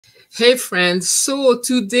Hey friends, so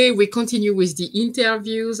today we continue with the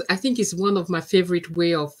interviews. I think it's one of my favorite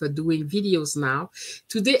way of doing videos now.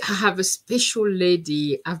 Today I have a special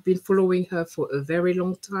lady. I've been following her for a very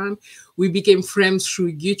long time. We became friends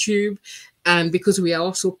through YouTube, and because we are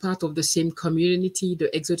also part of the same community,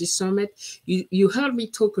 the Exotic Summit, you heard me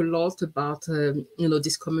talk a lot about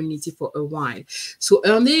this community for a while. So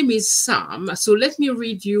her name is Sam. So let me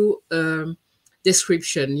read you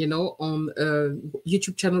description, on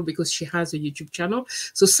YouTube channel because she has a YouTube channel.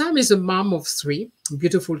 So Sam is a mom of three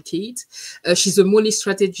beautiful kids. She's a money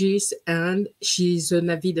strategist and she's an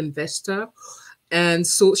avid investor. And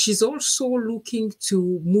so she's also looking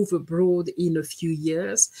to move abroad in a few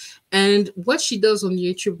years. And what she does on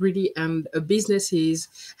YouTube really and a business is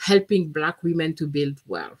helping Black women to build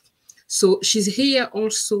wealth. So she's here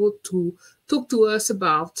also to talk to us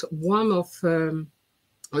about one of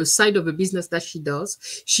a side of a business that she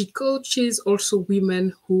does. She coaches also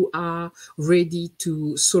women who are ready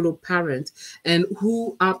to solo parent and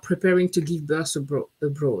who are preparing to give birth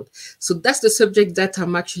abroad. So that's the subject that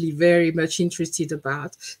I'm actually very much interested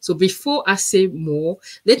about. So before I say more,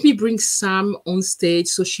 let me bring Sam on stage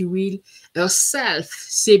so she will herself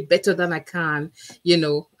say better than I can,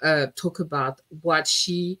 talk about what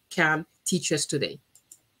she can teach us today.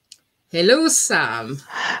 Hello, Sam.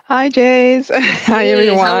 Hi, Jace. Hi, Hey,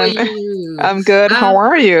 how are everyone. you? I'm good. How I'm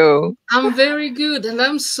are you? I'm very good, and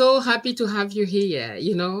I'm so happy to have you here.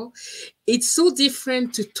 It's so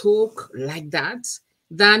different to talk like that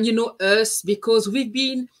than us because we've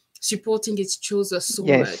been supporting each other so much.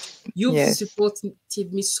 Yes. You've Yes.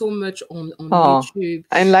 supported me so much on Oh, YouTube.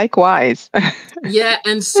 and likewise. Yeah,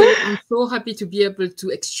 and so I'm so happy to be able to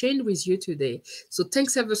exchange with you today. So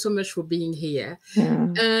thanks ever so much for being here. Yeah.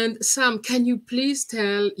 And Sam, can you please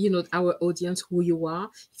tell, our audience who you are?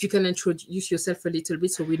 If you can introduce yourself a little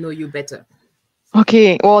bit so we know you better.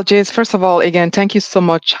 Okay. Well, Jace, first of all, again, thank you so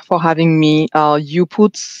much for having me. You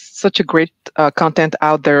put such a great content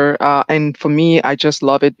out there. And for me, I just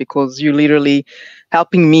love it because you literally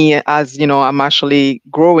helping me as, I'm actually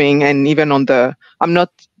growing and even I'm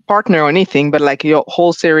not partner or anything, but like your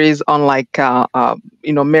whole series on like,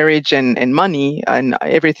 marriage and money and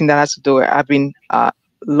everything that has to do. I've been,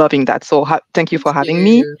 loving that. So thank you Thank for having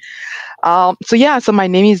me. you. So my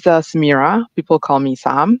name is Samira. People call me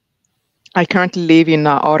Sam. I currently live in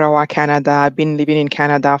Ottawa, Canada. I've been living in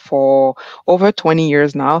Canada for over 20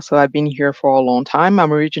 years now. So I've been here for a long time.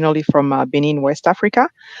 I'm originally from Benin, West Africa.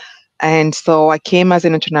 And so I came as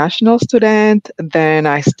an international student. Then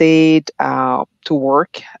I stayed to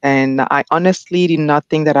work. And I honestly did not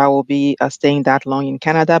think that I will be staying that long in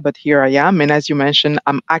Canada, but here I am. And as you mentioned,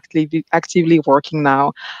 I'm actively working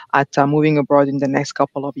now at moving abroad in the next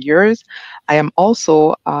couple of years. I am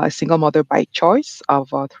also a single mother by choice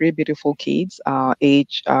of three beautiful kids,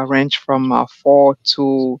 age range from 4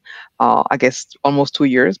 to, I guess, almost 2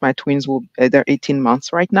 years. My twins they're 18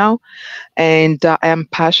 months right now, and I am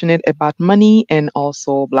passionate about money and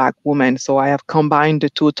also Black women. So I have combined the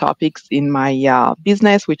two topics in my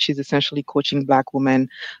business, which is essentially coaching Black women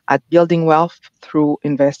at building wealth through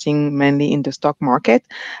investing mainly in the stock market.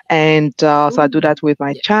 And so I do Oh, that with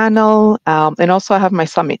my yeah. channel. And also I have my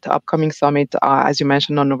summit, upcoming summit, as you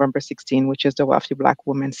mentioned, on November 16, which is the Wealthy Black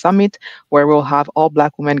Women Summit, where we'll have all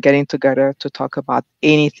Black women getting together to talk about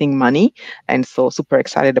anything money. And so super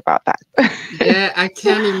excited about that. Yeah, I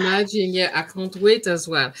can imagine. Yeah, I can't wait as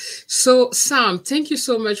well. So, Sam, thank you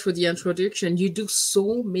so much for the introduction. You do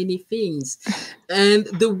so many things. And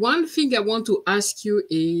the one thing I want to ask you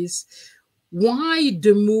is why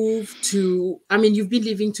the move to, I mean, you've been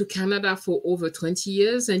living to Canada for over 20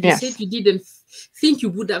 years, and you said Yes. you didn't think you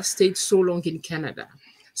would have stayed so long in Canada.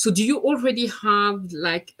 So, do you already have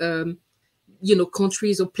like,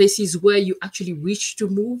 countries or places where you actually wish to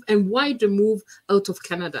move? And why the move out of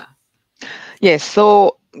Canada? Yes,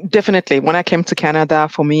 so definitely when I came to Canada,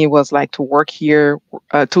 for me it was like to work here,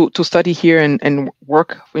 to study here and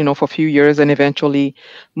work, for a few years and eventually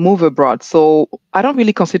move abroad. So I don't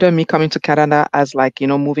really consider me coming to Canada as like,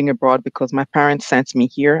 moving abroad because my parents sent me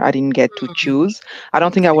here. I didn't get to Mhm. choose. I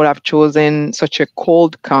don't think I Okay. would have chosen such a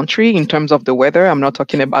cold country in terms of the weather. I'm not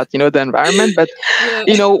talking about, the environment, but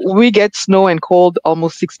Yeah. we get snow and cold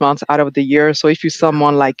almost 6 months out of the year. So if you're Yeah.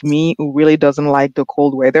 someone like me who really doesn't like the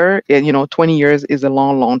cold weather, 20 years is a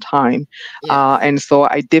long, long time. Yeah. And so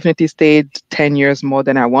I definitely stayed 10 years more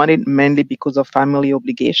than I wanted, mainly because of family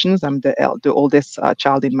obligations. I'm the oldest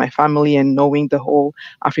child in my family, and knowing the whole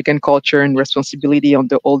African culture and responsibility on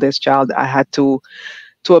the oldest child, I had to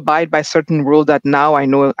to abide by certain rules that now I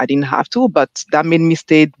know I didn't have to, but that made me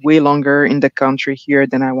stay way longer in the country here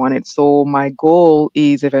than I wanted. So my goal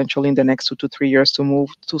is eventually in the next 2 to 3 years to move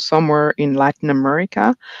to somewhere in Latin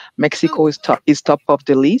America. Oh, Mexico is top of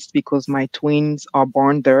the list because my twins are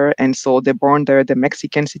born there, and so they're born there. The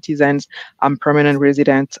Mexican citizens. I'm permanent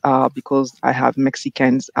resident because I have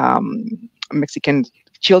Mexican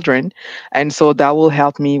children. And so that will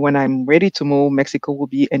help me when I'm ready to move. Mexico will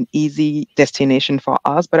be an easy destination for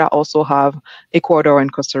us, but I also have Ecuador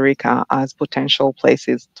and Costa Rica as potential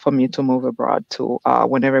places for me to move abroad to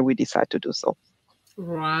whenever we decide to do so.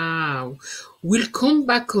 wow. We'll come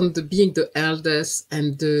back on the being the eldest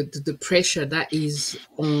and the pressure that is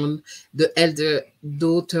on the elder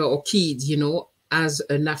daughter or kid, as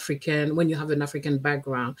an African, when you have an African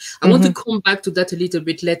background. I want to Hmm. come back to that a little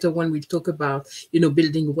bit later when we talk about,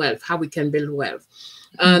 building wealth, how we can build wealth.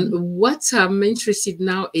 And Hmm. what I'm interested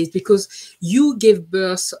now is because you gave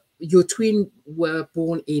birth, your twin were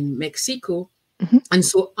born in Mexico, Hmm. and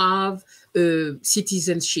so have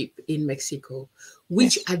citizenship in Mexico,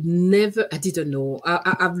 which Yes. I didn't know.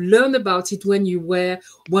 I've learned about it when you were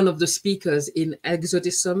one of the speakers in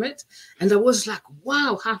Exodus Summit, and I was like,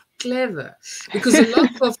 wow, how clever! Because a lot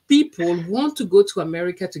of people want to go to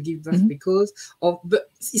America to give birth Hmm. because but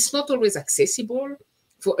it's not always accessible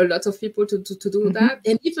for a lot of people to do Hmm. that,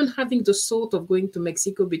 and even having the thought of going to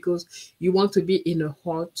Mexico because you want to be in a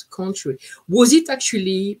hot country. Was it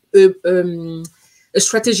actually a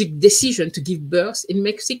strategic decision to give birth in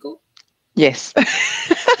Mexico? Yes.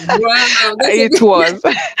 Wow, that's a It good. was.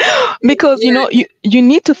 Because Yeah, you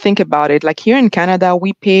need to think about it. Like here in Canada,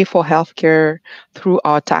 we pay for healthcare through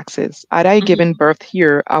our taxes. Had I given mhm, birth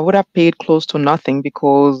here, I would have paid close to nothing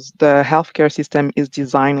because the healthcare system is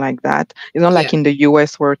designed like that. It's not yeah, like in the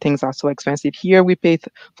US where things are so expensive. Here we pay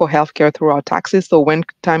for healthcare through our taxes. So when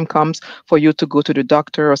time comes for you to go to the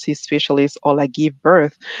doctor or see specialist or like give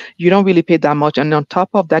birth, you don't really pay that much. And on top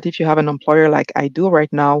of that, if you have an employer like I do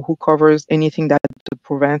right now who covers anything that the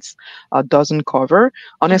prevents doesn't cover,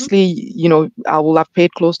 mhm, honestly, I will have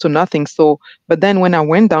paid close to nothing. So, but then when I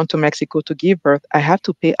went down to Mexico to give birth, I have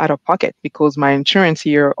to pay out of pocket because my insurance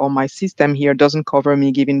here or my system here doesn't cover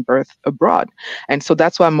me giving birth abroad. And so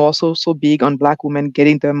that's why I'm also so big on Black women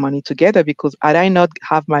getting their money together because had I not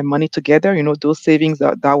have my money together, those savings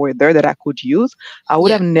that were there that I could use, I would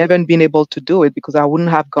yeah, have never been able to do it because I wouldn't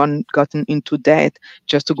have gotten into debt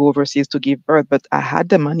just to go overseas to give birth. But I had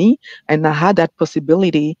the money and I had that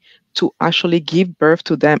possibility to actually give birth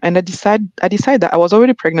to them. And I decided that I was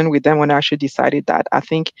already pregnant with them when I actually decided that. I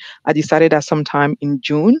think I decided that sometime in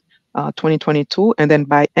June 2022. And then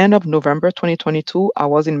by end of November 2022, I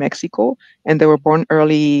was in Mexico and they were born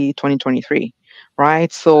early 2023.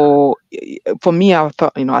 Right. So for me, I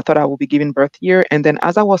thought I would be giving birth here. And then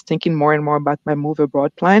as I was thinking more and more about my move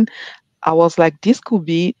abroad plan, I was like, this could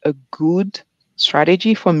be a good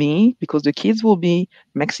strategy for me because the kids will be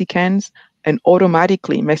Mexicans, and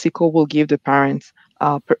automatically Mexico will give the parents,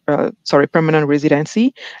 permanent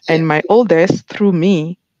residency, yeah. and my oldest through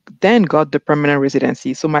me then got the permanent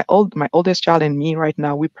residency. So my oldest child and me right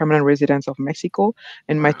now we permanent residents of Mexico,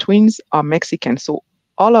 and my Wow. twins are Mexican. So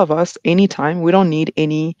all of us, anytime, we don't need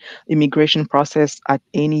any immigration process at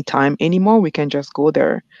any time anymore. We can just go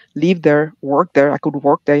there, live there, work there. I could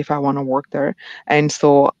work there if I want to work there. And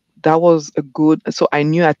so that was a good, so I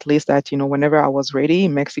knew at least that, whenever I was ready,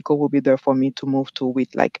 Mexico will be there for me to move to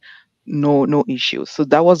with like no issues. So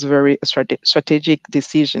that was very strategic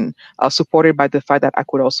decision, supported by the fact that I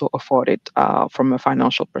could also afford it from a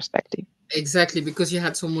financial perspective. Exactly, because you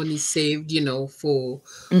had some money saved, for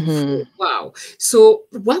Hmm. wow. So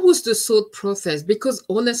what was the thought process? Because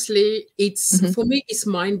honestly, it's Hmm. for me, it's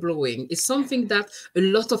mind blowing. It's something that a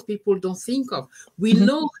lot of people don't think of. We Hmm.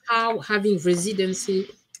 know how having residency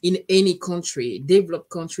in any country, developed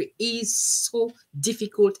country, is so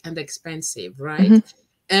difficult and expensive, right? Hmm.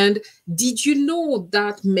 And did you know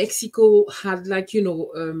that Mexico had like,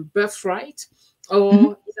 birthright? Hmm.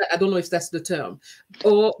 Or I don't know if that's the term.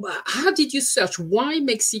 Or how did you search? Why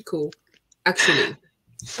Mexico, actually?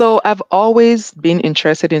 So I've always been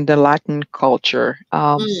interested in the Latin culture.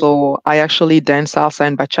 Mm. So I actually dance salsa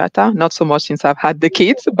and bachata, not so much since I've had the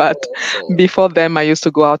kids, but Oh, before them, I used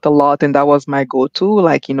to go out a lot and that was my go-to,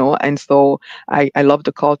 and so I love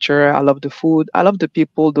the culture. I love the food. I love the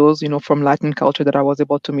people, those, from Latin culture that I was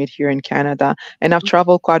able to meet here in Canada. And I've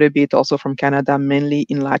traveled quite a bit also from Canada, mainly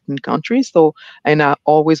in Latin countries. So, and I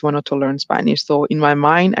always wanted to learn Spanish. So in my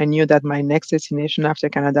mind, I knew that my next destination after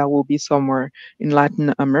Canada will be somewhere in Latin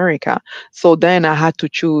Latin America. So then I had to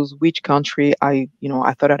choose which country I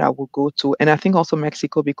thought that I would go to. And I think also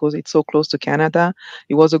Mexico, because it's so close to Canada,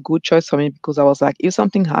 it was a good choice for me, because I was like, if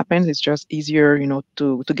something happens, it's just easier,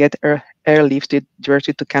 to get airlifted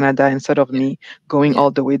directly to Canada instead of Yeah. me going Yeah.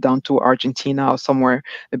 all the way down to Argentina or somewhere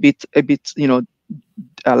a bit,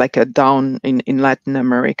 like a down in Latin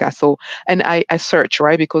America. So, and I search,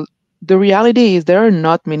 right? Because the reality is there are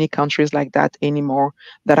not many countries like that anymore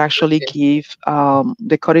that actually Okay. give,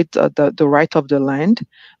 they call it, the right of the land,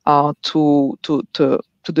 to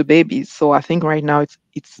the babies. So I think right now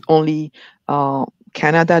it's only,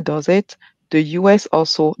 Canada does it. The US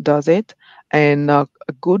also does it, and a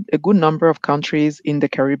good number of countries in the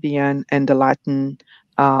Caribbean and the Latin,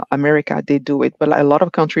 America, they do it. But like a lot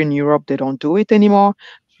of countries in Europe, they don't do it anymore.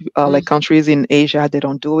 Like Mm. countries in Asia, they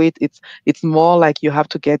don't do it. It's more like you have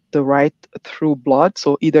to get the right through blood.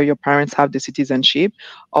 So either your parents have the citizenship,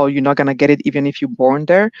 or you're not gonna get it even if you're born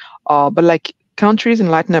there. But like countries in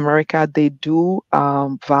Latin America, they do,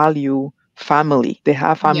 value family. They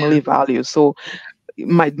have Yeah. family values. So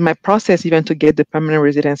my process even to get the permanent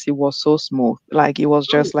residency was so smooth. Like it was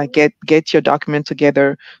Oh, just like get your document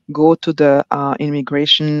together, go to the,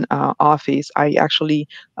 immigration, office.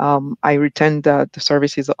 I returned the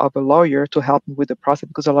services of a lawyer to help me with the process,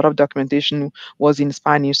 because a lot of documentation was in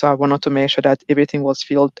Spanish. So I wanted to make sure that everything was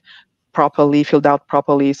filled out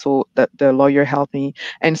properly, so that the lawyer helped me.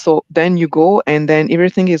 And so then you go, and then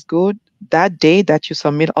everything is good. That day that you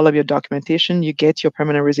submit all of your documentation, you get your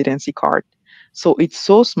permanent residency card. So it's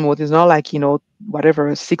so smooth. It's not like,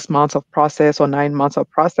 whatever, 6 months of process or 9 months of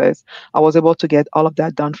process. I was able to get all of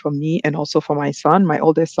that done for me and also for my son, my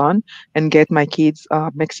oldest son, and get my kids,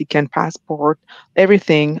 Mexican passport,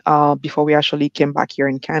 everything, before we actually came back here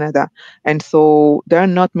in Canada. And so there are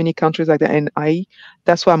not many countries like that. And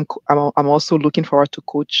that's why I'm also looking forward to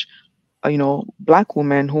coach, Black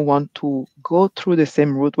women who want to go through the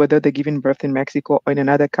same route, whether they're giving birth in Mexico or in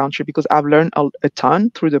another country, because I've learned a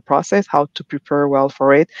ton through the process how to prepare well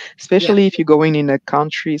for it, yeah. especially if you're going in a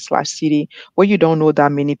country/city where you don't know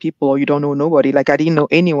that many people or you don't know nobody. Like I didn't know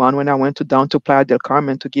anyone when I went down to Playa del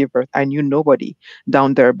Carmen to give birth. I knew nobody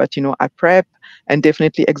down there, but I prep, and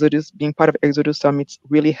definitely Exodus, being part of Exodus Summits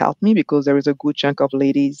really helped me, because there is a good chunk of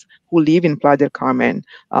ladies who live in Playa del Carmen,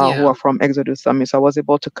 who Yeah. are from Exodus Summit. So I was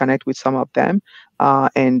able to connect with some of them,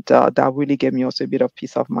 and that really gave me also a bit of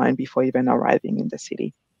peace of mind before even arriving in the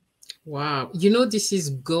city. Wow. This is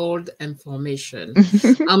gold information.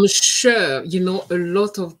 I'm sure, a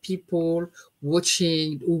lot of people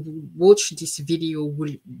who watch this video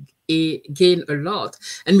will gain a lot.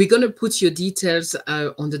 And we're going to put your details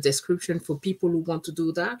on the description for people who want to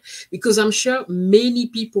do that, because I'm sure many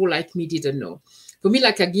people like me didn't know. For me,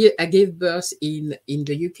 like I gave birth in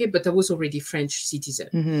the UK, but I was already French citizen.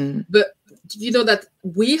 Hmm. But you know that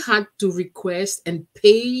we had to request and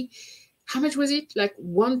pay, how much was it? Like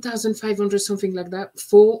 1,500, something like that,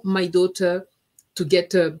 for my daughter to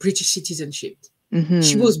get a British citizenship.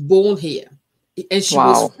 She Hmm. was born here and she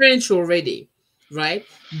was Wow. French already, right?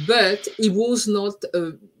 But it was not,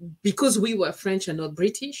 because we were French and not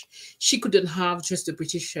British, she couldn't have just the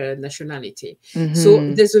British nationality. So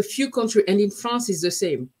Hmm. there's a few countries, and in France it's the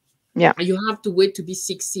same. Yeah, You have to wait to be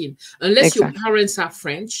 16 unless your exactly. parents are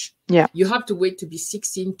French. Yeah. You have to wait to be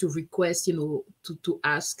 16 to request, to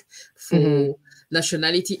ask Hmm. for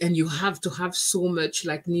nationality, and you have to have so much,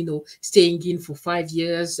 like, staying in for 5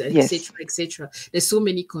 years, Yes. etc., etc. There's so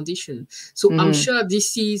many conditions. So I'm Hmm. sure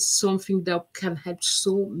this is something that can help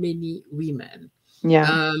so many women, Yeah.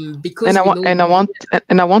 And because I we want know. and I want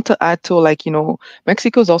and I want to add to, like,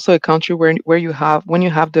 Mexico is also a country where you have, when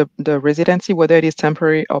you have the residency, whether it is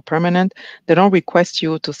temporary or permanent, they don't request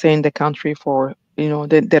you to stay in the country for,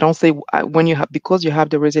 they don't say, when you have, because you have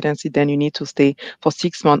the residency, then you need to stay for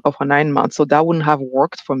 6 months or for 9 months. So that wouldn't have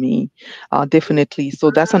worked for me, definitely.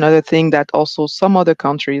 So that's another thing that also some other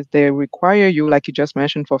countries, they require you, like you just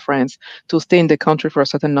mentioned for France, to stay in the country for a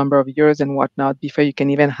certain number of years and whatnot before you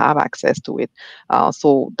can even have access to it.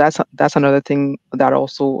 So that's another thing that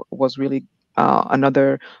also was really,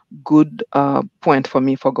 another good, point for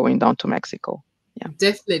me for going down to Mexico. Yeah.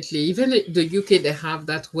 Definitely. Even in the UK, they have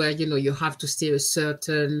that where, you have to stay a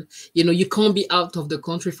certain, you can't be out of the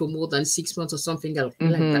country for more than 6 months or something like that,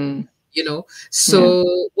 Mm-hmm. you know. Yeah.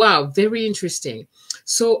 So, wow, very interesting.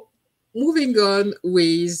 So, moving on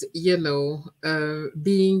with,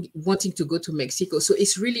 being wanting to go to Mexico. So,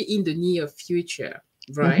 it's really in the near future,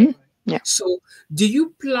 Mm-hmm. right? Yeah. So, do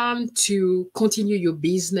you plan to continue your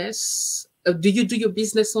business do you do your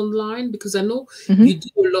business online? Because I know Hmm. you do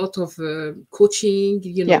a lot of coaching,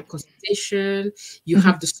 Yeah. consultation. You Hmm.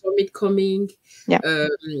 have the summit Yeah.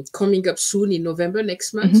 um, coming up soon in November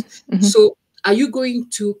next Hmm. month. Hmm. So, are you going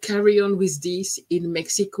to carry on with this in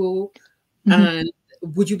Mexico? Hmm. And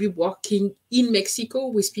would you be working in Mexico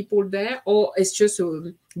with people there, or it's just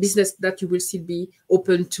a business that you will still be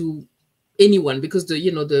open to anyone? Because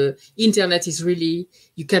the internet is really,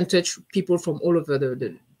 you can touch people from all over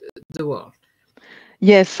the world.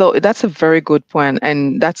 Yes, so that's a very good point,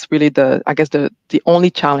 and that's really I guess the only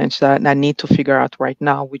challenge that I need to figure out right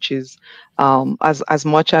now, which is, as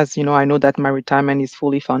much as I know that my retirement is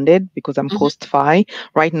fully funded because I'm Mhm. cost fi.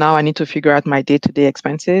 Right now, I need to figure out my day-to-day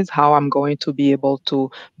expenses, how I'm going to be able to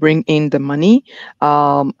bring in the money,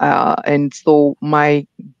 and so my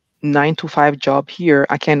 9 to 5 job here,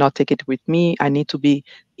 I cannot take it with me. I need to be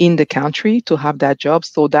in the country to have that job.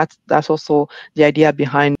 So that's also the idea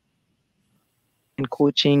behind and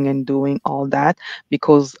coaching and doing all that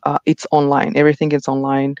because it's online. Everything is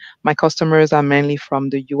online. My customers are mainly from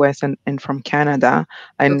the US and from Canada.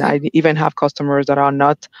 And Okay. I even have customers that are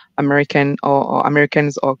not American or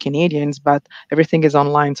Americans or Canadians, but everything is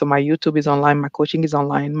online. So my YouTube is online, my coaching is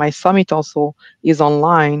online, my summit also is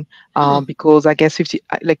online Hmm. because I guess 50,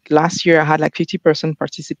 like last year, I had like 50%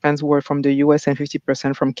 participants who were from the US and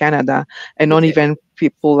 50% from Canada, and not Okay. even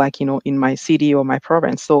people like, in my city or my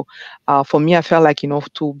province. So for me, I felt like,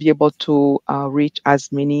 to be able to reach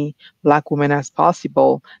as many Black women as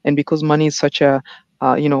possible, and because money is such a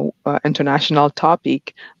international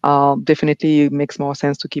topic, definitely it makes more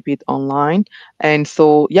sense to keep it online. And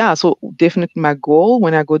so, yeah, so definitely my goal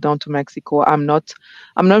when I go down to Mexico, I'm not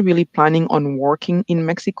really planning on working in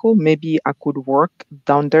Mexico. Maybe I could work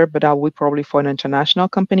down there, but I would probably for an international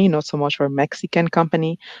company, not so much for a Mexican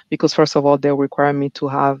company, because first of all, they'll require me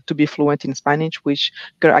to be fluent in Spanish, which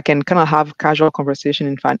I can kind of have casual conversation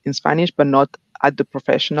in Spanish, but not at the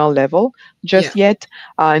professional level Yeah. just yet.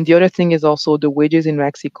 And the other thing is also the wages in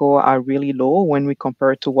Mexico are really low when we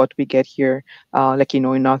compare to what we get here, like in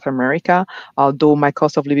North America. Although my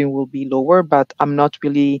cost of living will be lower, but I'm not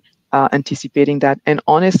really anticipating that. And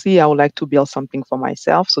honestly, I would like to build something for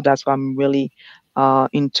myself, so that's why I'm really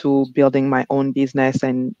into building my own business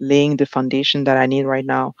and laying the foundation that I need right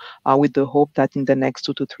now, with the hope that in the next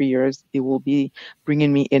 2 to 3 years it will be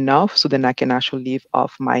bringing me enough so then I can actually live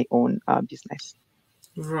off my own business.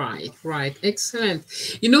 Right, right. Excellent.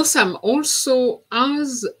 Sam, also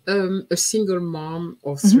as a single mom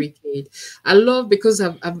of Hmm. 3 kids, I love, because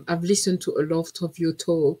I've listened to a lot of your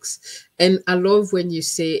talks, and I love when you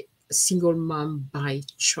say single mom by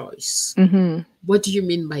choice. Hmm. What do you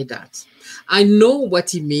mean by that? I know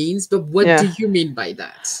what it means, but what do Yeah. you mean by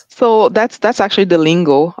that? So that's actually the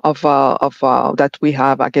lingo of that we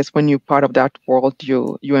have. I guess when you're part of that world,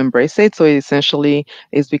 you embrace it. So it essentially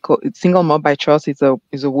is because single mom by choice is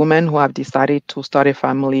a woman who have decided to start a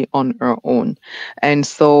family on her own, and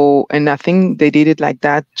I think they did it like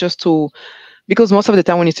that just to, because most of the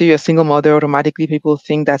time when you say you're a single mother, automatically people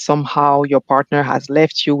think that somehow your partner has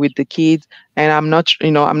left you with the kids. And I'm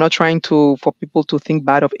not trying to for people to think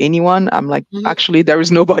bad of anyone. I'm like, Mhm. actually, there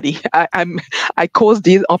is nobody. I caused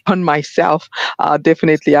this upon myself.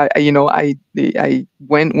 Definitely, I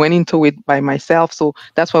went into it by myself. So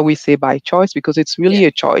that's why we say by choice, because it's Yeah. really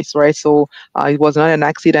a choice, right? So it was not an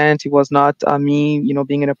accident. It was not me,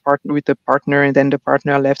 being in a partner with a partner and then the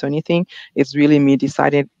partner left or anything. It's really me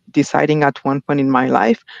deciding at one point in my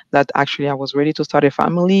life that actually I was ready to start a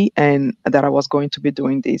family and that I was going to be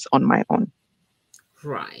doing this on my own.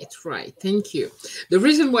 Right, right. Thank you. The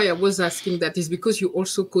reason why I was asking that is because you're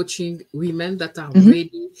also coaching women that are Hmm.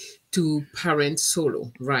 ready to parent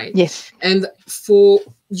solo, right? Yes. And for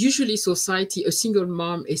usually society, a single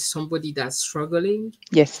mom is somebody that's struggling.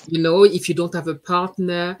 Yes. If you don't have a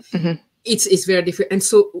partner, Hmm. it's very different. And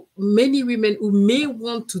so many women who may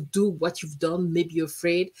want to do what you've done, maybe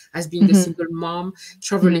afraid, as being a Hmm. single mom, Hmm.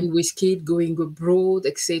 traveling with kid, going abroad,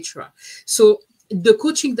 etc. So the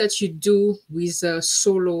coaching that you do with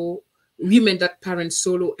solo women that parent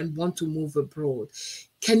solo and want to move abroad,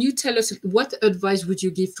 can you tell us what advice would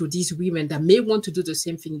you give to these women that may want to do the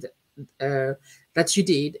same thing that you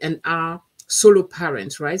did and are solo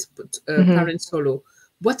parents, right? But Hmm. parent solo,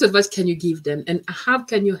 what advice can you give them, and how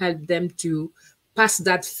can you help them to pass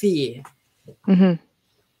that fear? Hmm.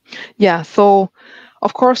 Yeah. So,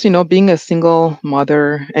 of course, being a single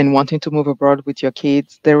mother and wanting to move abroad with your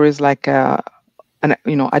kids, there is like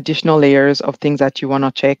additional layers of things that you want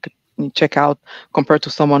to check out compared to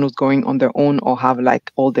someone who's going on their own or have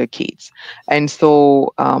like all their kids. And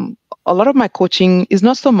so a lot of my coaching is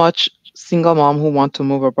not so much single mom who want to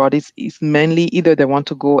move abroad is mainly either they want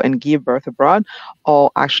to go and give birth abroad,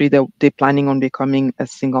 or actually they're planning on becoming a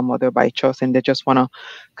single mother by choice, and they just want to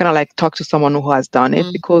kind of like talk to someone who has done it.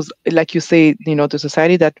 Mm. Because like you say, the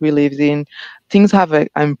society that we live in, things have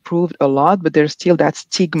improved a lot, but there's still that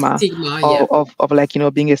stigma Stigma, yeah. of like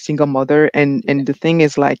being a single mother. And the thing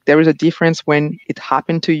is, like, there is a difference when it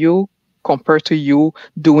happened to you compared to you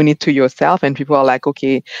doing it to yourself. And people are like,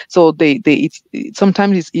 okay, so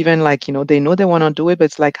sometimes it's even like, they know they want to do it, but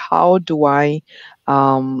it's like, how do I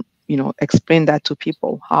explain that to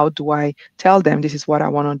people? How do I tell them this is what I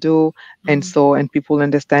want to do? And Mm. so, and people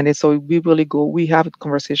understand it. So we have a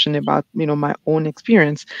conversation about, my own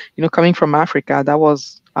experience, coming from Africa.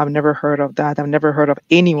 I've never heard of that. I've never heard of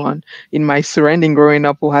anyone in my surrounding growing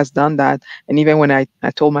up who has done that. And even when I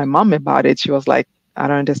told my mom about it, she was like, I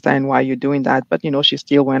don't understand why you're doing that. But she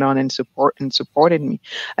still went on and supported me.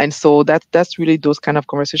 And so that's really those kind of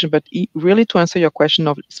conversation. But really, to answer your question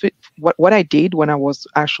of what I did when I was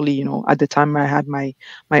actually, at the time I had my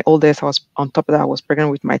oldest, I was on top of that, I was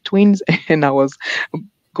pregnant with my twins, and I was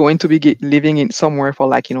going to be living in somewhere for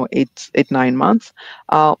like 9 months.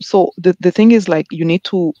 So the thing is, like, you need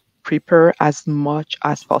to prepare as much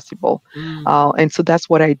as possible. Mm. And so that's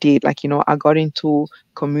what I did. Like, I got into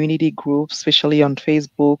community groups, especially on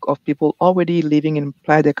Facebook, of people already living in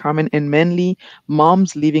Playa del Carmen, and mainly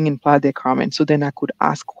moms living in Playa del Carmen. So then I could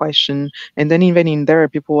ask questions. And then even in there,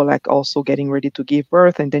 people were like also getting ready to give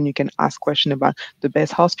birth. And then you can ask questions about the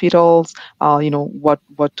best hospitals,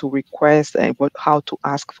 what to request, and how to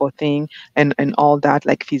ask for things, and all that,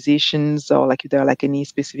 like physicians, or like if there are like any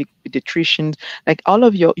specific pediatricians, like all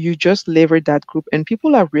of you just leverage that group, and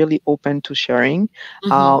people are really open to sharing.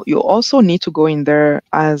 Mm-hmm. You also need to go in there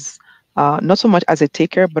as not so much as a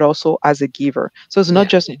taker, but also as a giver. So it's not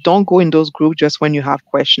Yeah. just, don't go in those groups just when you have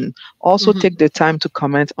questions. Also Mm-hmm. take the time to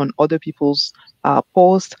comment on other people's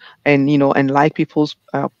posts, and and like people's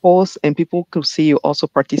posts, and people could see you also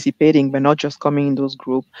participating, but not just coming in those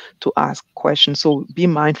groups to ask questions. So be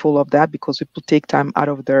mindful of that, because people take time out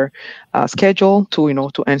of their schedule to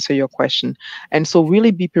to answer your question. And so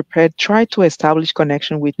really be prepared. Try to establish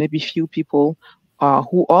connection with maybe few people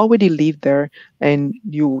who already live there, and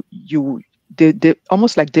they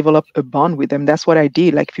almost like develop a bond with them. That's what I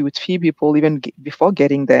did, like with few people, even before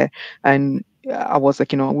getting there. And I was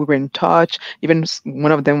like, we were in touch. Even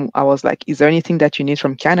one of them, I was like, is there anything that you need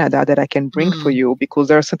from Canada that I can bring for Mm. you? Because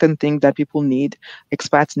there are certain things that people need,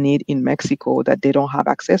 expats need in Mexico, that they don't have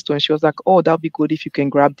access to. And she was like, oh, that'll be good if you can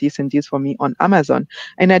grab this and this for me on Amazon.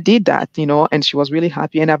 And I did that, and she was really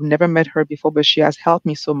happy. And I've never met her before, but she has helped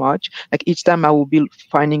me so much. Like each time I will be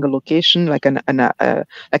finding a location, like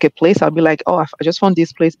like a place, I'll be like, oh, I just found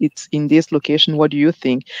this place. It's in this location. What do you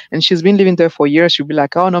think? And she's been living there for years. She'll be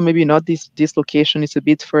like, oh no, maybe not this location. It's a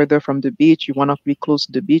bit further from the beach. You want to be close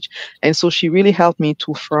to the beach. And so she really helped me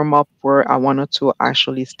to firm up where I wanted to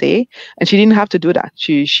actually stay. And she didn't have to do that.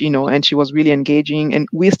 She and she was really engaging, and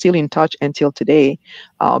we're still in touch until today,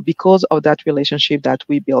 because of that relationship that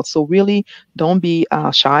we built. So really, don't be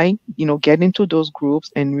shy. Get into those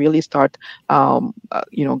groups and really start,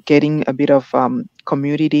 getting a bit of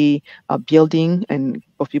community building, and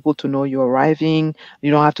for people to know you're arriving.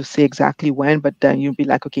 You don't have to say exactly when, but then you'll be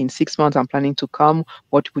like, okay, in 6 months, I'm planning to come.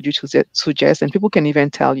 What would you suggest? And people can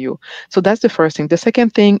even tell you. So that's the first thing. The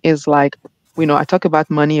second thing is like, I talk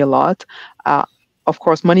about money a lot. Uh, of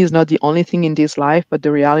course, money is not the only thing in this life, but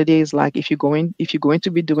the reality is, like, if you're going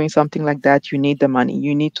to be doing something like that, you need the money.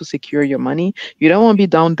 You need to secure your money. You don't want to be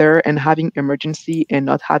down there and having emergency and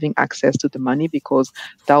not having access to the money, because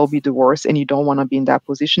that will be the worst. And you don't want to be in that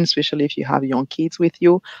position, especially if you have young kids with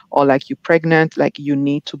you, or like you're pregnant. Like, you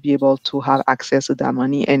need to be able to have access to that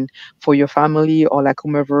money. And for your family, or like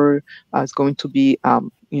whomever is going to be,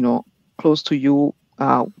 close to you,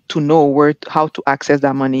 to know how to access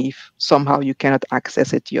that money if somehow you cannot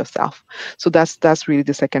access it yourself. So that's really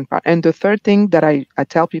the second part. And the third thing that I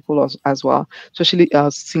tell people as well, especially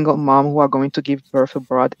single mom who are going to give birth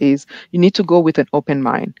abroad, is you need to go with an open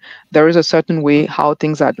mind. There is a certain way how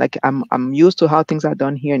things are, like, I'm used to how things are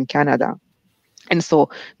done here in Canada. And so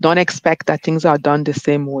don't expect that things are done the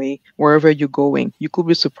same way wherever you're going. You could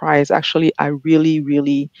be surprised. Actually, I really,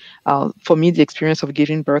 really, for me, the experience of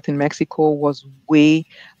giving birth in Mexico was way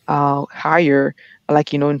higher,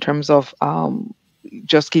 like, in terms of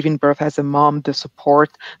just giving birth as a mom, the support,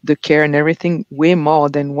 the care, and everything, way more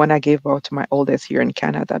than when I gave birth to my oldest here in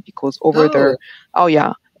Canada. Because over there, Oh. oh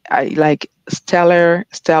yeah, I like stellar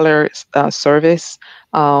service,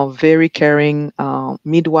 very caring,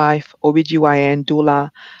 midwife, OBGYN, doula,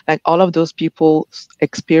 like all of those people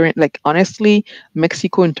experience, like honestly,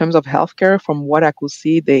 Mexico in terms of healthcare, from what I could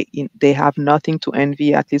see, they have nothing to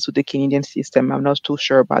envy, at least with the Canadian system. I'm not too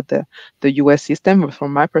sure about the US system, but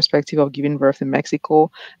from my perspective of giving birth in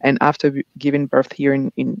Mexico and after giving birth here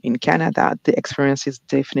in Canada, the experience is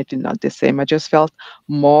definitely not the same. I just felt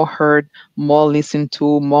more heard, more listened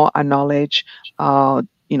to, more acknowledged, uh,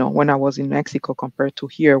 when I was in Mexico compared to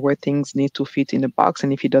here, where things need to fit in the box,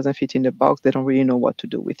 and if it doesn't fit in the box, they don't really know what to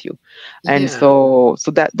do with you. And Yeah. so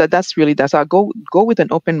that's really that. So I go with an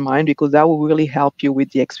open mind, because that will really help you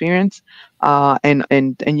with the experience, and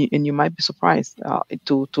you might be surprised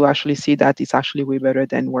to actually see that it's actually way better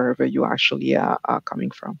than wherever you actually are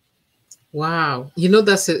coming from. Wow.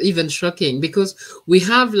 That's even shocking because we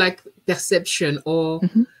have like perception or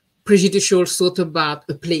Hmm. prejudicial thought about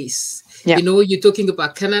a place. Yeah. You're talking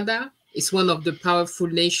about Canada. It's one of the powerful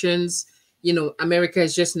nations. America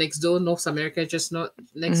is just next door. North America is just not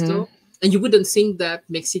next Hmm. door. And you wouldn't think that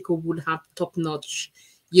Mexico would have top-notch,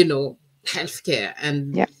 you know, healthcare.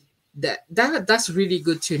 And Yeah. that's really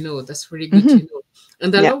good to know. That's really good Hmm. to know.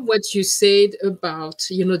 And I Yeah. love what you said about,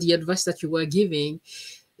 the advice that you were giving.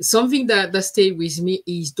 Something that stayed with me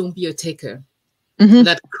is don't be a taker. Hmm.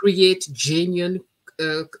 That create genuine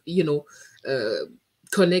uh, you know uh,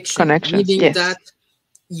 connection, Connections. meaning Yes. that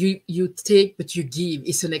you take but you give.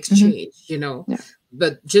 It's an Hmm. exchange. Yeah.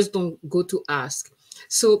 But just don't go to ask.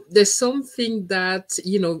 So there's something that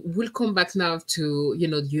we'll come back now to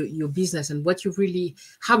your business and what you really,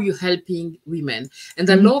 how you're helping women. And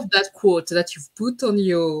I Hmm. love that quote that you've put on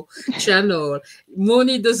your channel: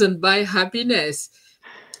 money doesn't buy happiness,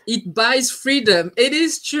 it buys freedom. It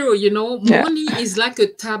is true. Yeah. Money is like a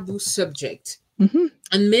taboo subject, Hmm.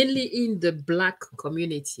 and mainly in the Black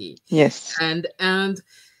community. Yes. And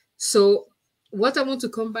so what I want to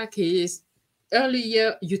come back is,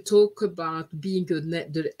 earlier you talk about being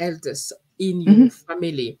the eldest in Hmm. your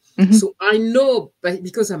family. Hmm. So I know, but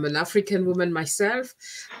because I'm an African woman myself,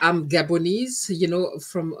 I'm Gabonese,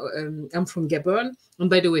 I'm from Gabon. And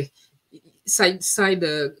by the way, side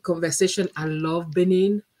conversation, I love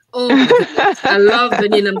Benin. Oh my goodness, I love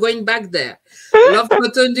Benin. I'm going back there. I love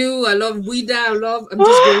Cotonou. I love Ouida. I'm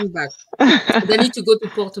just going back. And I need to go to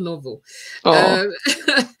Porto Novo. Oh,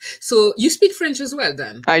 Uh, so you speak French as well,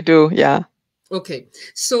 then? I do. Yeah. Okay.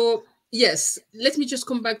 So yes, let me just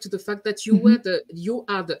come back to the fact that Hmm. you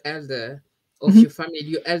are the elder of Hmm. your family,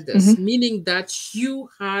 your Hmm. eldest, meaning that you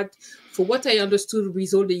had, for what I understood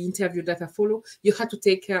with all the interview that I follow, you had to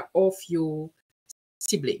take care of your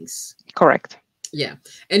siblings. Correct. Yeah.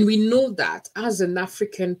 And we know that as an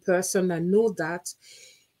African person, I know that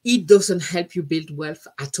it doesn't help you build wealth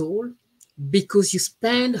at all, because you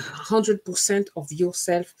spend 100% of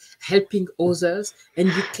yourself helping others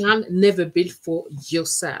and you can never build for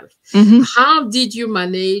yourself. Hmm. How did you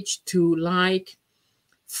manage to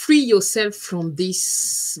free yourself from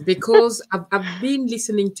this? Because I've been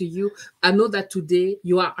listening to you. I know that today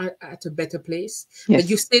you are at a better place, but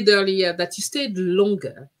you Yes. said earlier that you stayed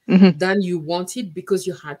longer Hmm. than you wanted because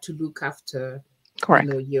you had to look after Correct.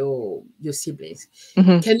 your siblings.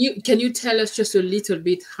 Hmm. Can you tell us just a little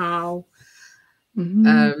bit how Hmm.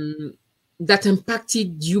 um, that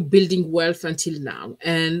impacted you building wealth until now,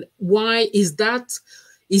 and why is that?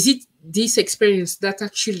 Is it this experience that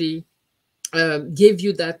actually gave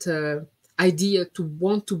you that idea to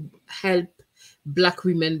want to help Black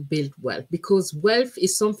women build wealth? Because wealth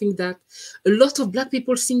is something that a lot of Black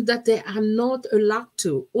people think that they are not allowed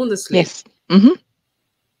to, honestly. Yes. Hmm.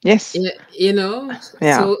 Yes. Yeah, you know.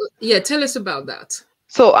 Yeah. So yeah, tell us about that.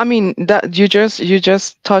 So I mean that you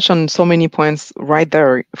just touch on so many points right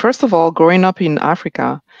there. First of all, growing up in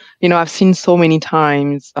Africa, I've seen so many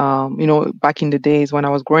times, back in the days when I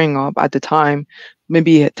was growing up at the time,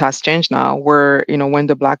 maybe it has changed now, where, when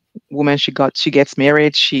the black woman she gets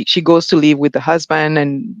married, she goes to live with the husband,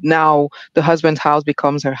 and now the husband's house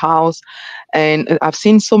becomes her house. And I've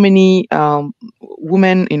seen so many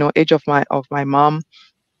women, age of my mom,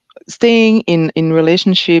 staying in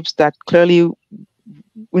relationships that clearly,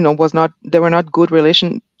 was not they were not good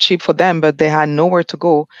relationship for them, but they had nowhere to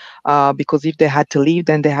go, because if they had to leave,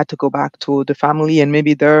 then they had to go back to the family, and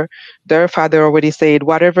maybe their father already said,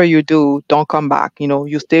 whatever you do, don't come back,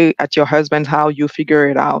 you stay at your husband's house, you figure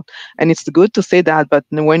it out. And it's good to say that, but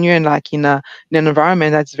when you're in an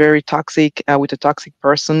environment that's very toxic, with a toxic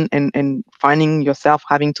person, and finding yourself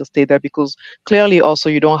having to stay there because clearly also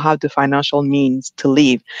you don't have the financial means to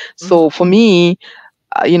leave. So Mhm. for me,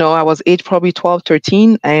 I was age probably 12,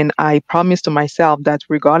 13, and I promised to myself that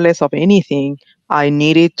regardless of anything, I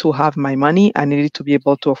needed to have my money. I needed to be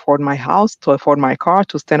able to afford my house, to afford my car,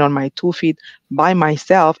 to stand on my 2 feet by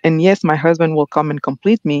myself. And yes, my husband will come and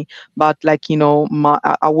complete me, but like,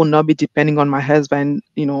 I will not be depending on my husband,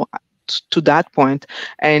 to that point.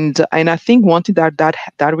 And I think one thing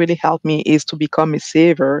that really helped me is to become a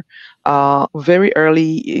saver very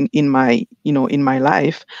early in my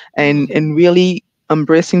life, and really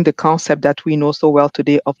embracing the concept that we know so well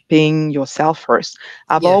today of paying yourself first.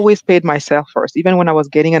 I've Yeah. always paid myself first. Even when I was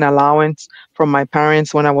getting an allowance from my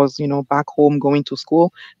parents when I was, back home going to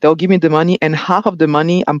school, they'll give me the money, and half of the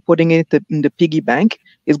money I'm putting it in the piggy bank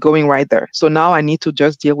is going right there. So now I need to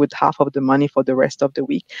just deal with half of the money for the rest of the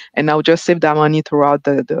week. And I'll just save that money throughout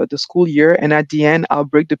the school year. And at the end, I'll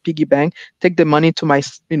break the piggy bank, take the money to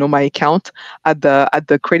my account at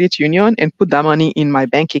the credit union, and put that money in my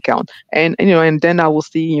bank account. And then I will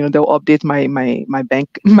see, they'll update my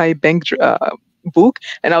bank my bank book,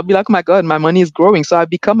 and I'll be like, oh my god, my money is growing. So I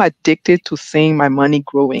become addicted to seeing my money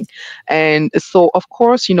growing. And so of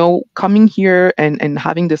course, coming here and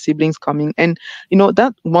having the siblings coming, and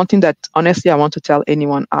that one thing that honestly I want to tell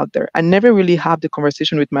anyone out there, I never really have the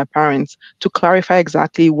conversation with my parents to clarify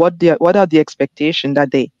exactly what are the expectations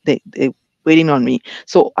that they waiting on me.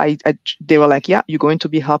 So they were like, yeah, you're going to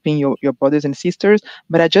be helping your brothers and sisters,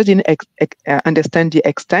 but I just didn't understand the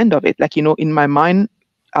extent of it. Like, in my mind,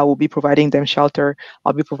 I will be providing them shelter,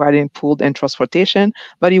 I'll be providing food and transportation.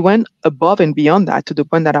 But it went above and beyond that, to the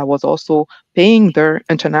point that I was also paying their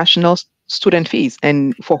international student fees.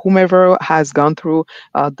 And for whomever has gone through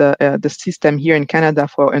the system here in Canada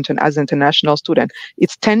as an international student,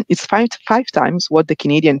 it's five times what the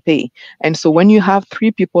Canadian pay. And so when you have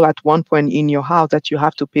three people at one point in your house that you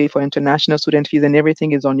have to pay for international student fees, and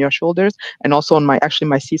everything is on your shoulders, and also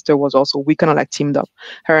my sister was also, we kind of like teamed up,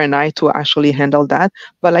 her and I, to actually handle that.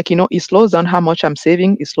 But like, it slows down how much I'm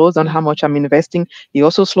saving, it slows down how Mm. much I'm investing, it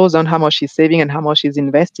also slows down how much she's saving and how much she's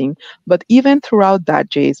investing. But even throughout that,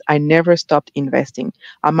 Jace, I never stopped investing.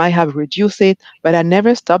 I might have reduced it, but I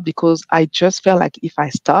never stopped, because I just felt like if I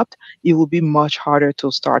stopped, it would be much harder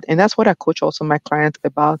to start. And that's what I coach also my clients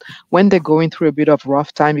about when they're going through a bit of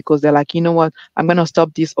rough time, because they're like, you know what, I'm going to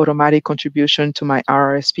stop this automatic contribution to my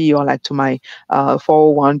RRSP, or like to my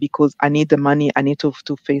 401, because I need the money, I need to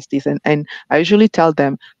face this. And I usually tell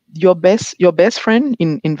them, your best friend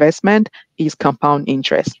in investment is compound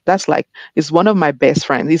interest. That's like, is one of my best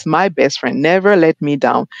friends. It's my best friend. Never let me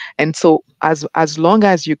down. And so as long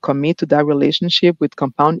as you commit to that relationship with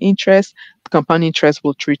compound interest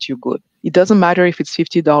will treat you good. It doesn't matter if it's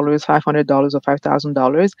 $50, $500, or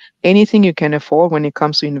 $5,000. Anything you can afford when it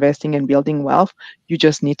comes to investing and building wealth, you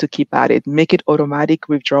just need to keep at it. Make it automatic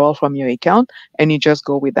withdrawal from your account, and you just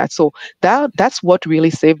go with that. So that's what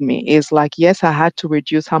really saved me, is like, yes, I had to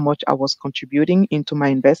reduce how much I was contributing into my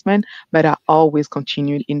investment, but I always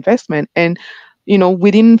continued investment. And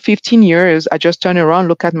within 15 years, I just turn around,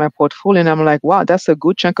 look at my portfolio, and I'm like, wow, that's a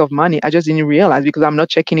good chunk of money. I just didn't realize, because I'm not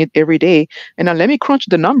checking it every day. And now let me crunch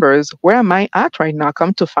the numbers. Where am I at right now?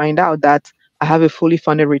 Come to find out that I have a fully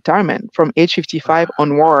funded retirement from age 55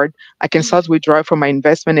 onward. I can start withdrawing from my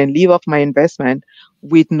investment and leave off my investment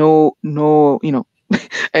with no,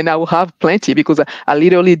 and I will have plenty, because I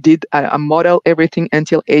literally did I model everything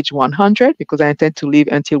until age 100, because I intend to live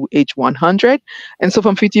until age 100. And so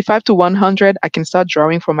from 55 to 100, I can start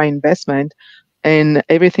drawing from my investment, and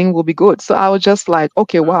everything will be good. So I was just like,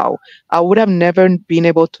 okay, wow, I would have never been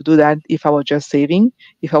able to do that if I was just saving,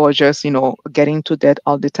 if I was just, getting to debt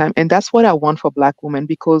all the time. And that's what I want for Black women,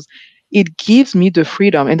 because it gives me the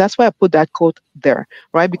freedom. And that's why I put that quote there,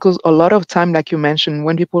 right? Because a lot of time, like you mentioned,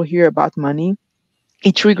 when people hear about money,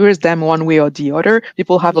 it triggers them one way or the other.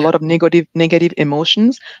 People have a Yeah. lot of negative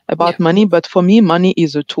emotions Yeah. about money, but for me, money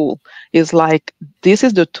is a tool. It's like, this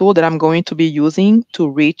is the tool that I'm going to be using to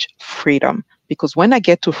reach freedom. Because when I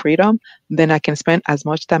get to freedom, then I can spend as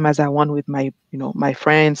much time as I want with my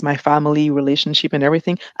friends, my family, relationship, and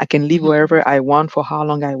everything. I can live Mhm. wherever I want for how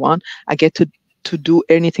long I want. I get to do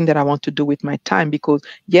anything that I want to do with my time. Because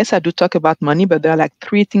yes, I do talk about money, but there are like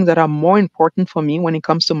three things that are more important for me when it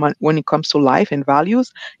comes to when it comes to life and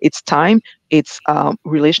values. It's time, it's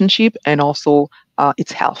relationship, and also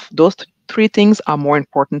it's health. Those three things are more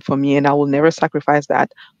important for me, and I will never sacrifice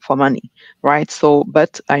that for money, right? So,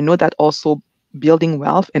 but I know that also building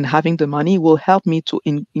wealth and having the money will help me to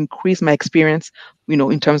increase my experience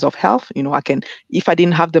in terms of health. I can, if I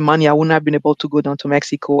didn't have the money, I wouldn't have been able to go down to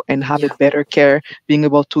Mexico and have a Yeah. better care, being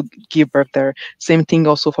able to give birth there. Same thing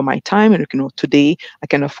also for my time. And, today I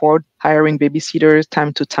can afford hiring babysitters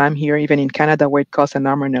time to time here, even in Canada, where it costs an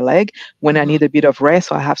arm and a leg. When I Mhm. need a bit of rest,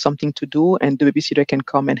 so I have something to do, and the babysitter can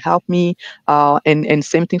come and help me. And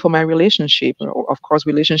same thing for my relationship. Of course,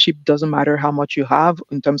 relationship doesn't matter how much you have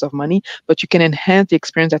in terms of money, but you can enhance the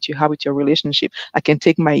experience that you have with your relationship. I can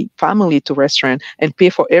take my family to restaurant and pay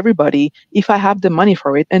for everybody if I have the money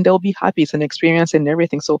for it, and they'll be happy. It's an experience and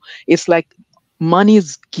everything. So it's like money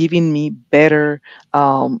is giving me better,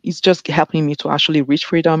 it's just helping me to actually reach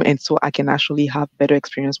freedom, and so I can actually have better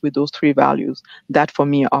experience with those three values that for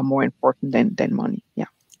me are more important than money. Yeah.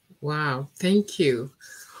 Wow. Thank you.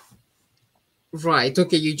 Right.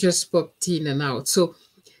 Okay. You just popped in and out. So,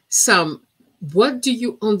 Sam, what do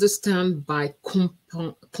you understand by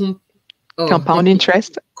oh, Compound let me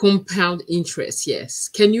interest. compound interest? Yes.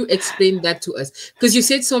 Can you explain that to us? Because you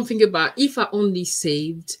said something about if I only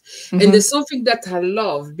saved, and Hmm. there's something that I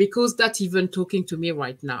love because that's even talking to me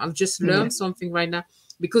right now. I've just Yeah. learned something right now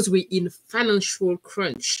because we're in financial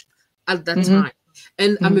crunch at that Hmm. time.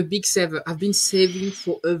 And I'm Hmm. a big saver. I've been saving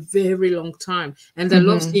for a very long time, and I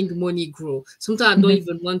love Hmm. seeing money grow. Sometimes I don't Hmm.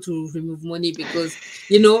 even want to remove money because,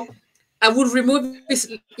 I would remove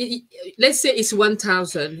it. Let's say it's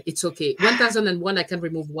 1,000. It's okay. 1,001, I can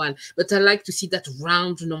remove one, but I like to see that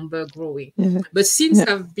round number growing. Yeah. But since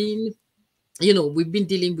Yeah. I've been, we've been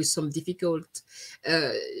dealing with some difficult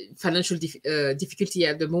uh, financial difficulty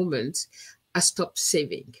at the moment, I stopped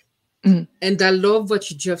saving. Mm. And I love what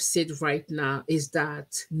you just said right now is that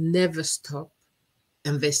never stop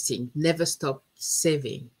investing, never stop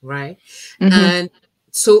saving, right? Hmm. And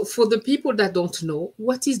so for the people that don't know,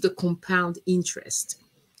 what is the compound interest?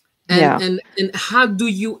 And Yeah. and how do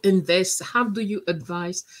you invest? How do you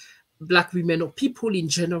advise Black women or people in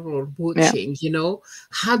general Yeah. watching,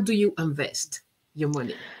 how do you invest your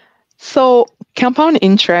money? So compound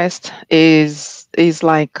interest is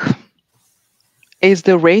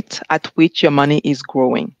the rate at which your money is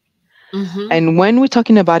growing. Mm-hmm. And when we're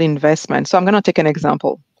talking about investment, so I'm going to take an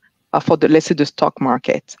example for let's say the stock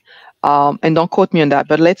market. And don't quote me on that,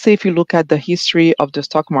 but let's say if you look at the history of the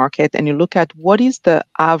stock market and you look at what is the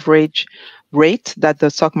average rate that the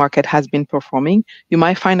stock market has been performing, you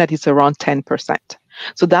might find that it's around 10%.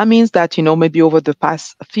 So that means that, maybe over the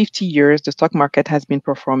past 50 years, the stock market has been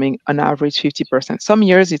performing an average 50%. Some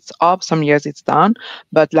years it's up, some years it's down,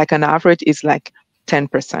 but like an average is like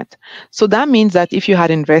 10%. So that means that if you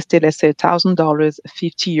had invested, let's say $1,000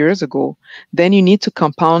 50 years ago, then you need to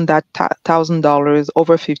compound that $1,000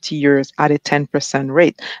 over 50 years at a 10%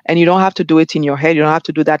 rate. And you don't have to do it in your head. You don't have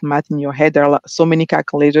to do that math in your head. There are so many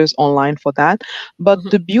calculators online for that. But Mm-hmm.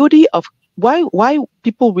 the beauty of why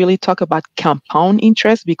people really talk about compound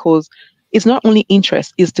interest, because it's not only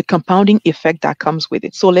interest, it's the compounding effect that comes with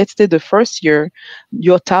it. So let's say the first year,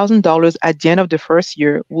 your $1,000 at the end of the first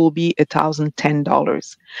year will be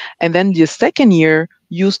 $1,010. And then the second year,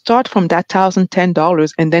 you start from that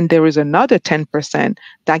 $1,010, and then there is another 10%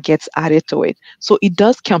 that gets added to it. So it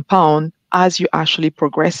does compound as you're actually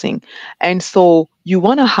progressing. And so you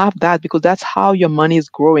want to have that because that's how your money is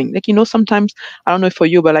growing. Like, sometimes, I don't know for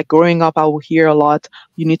you, but like growing up, I will hear a lot,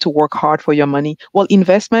 you need to work hard for your money. Well,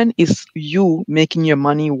 investment is you making your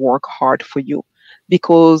money work hard for you.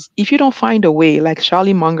 Because if you don't find a way, like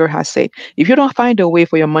Charlie Munger has said, if you don't find a way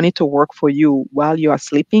for your money to work for you while you are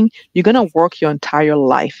sleeping, you're gonna work your entire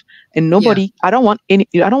life. And Yeah. I don't want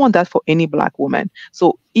that for any Black woman.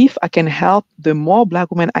 So if I can help, the more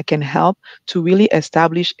Black women I can help to really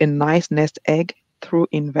establish a nice nest egg through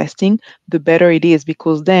investing, the better it is,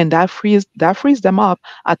 because then that frees them up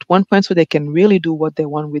at one point so they can really do what they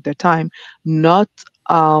want with their time, not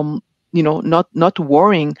not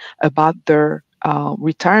worrying about their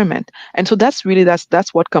retirement. And so that's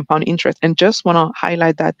what compound interest. And just want to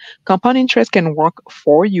highlight that compound interest can work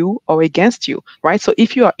for you or against you, right? So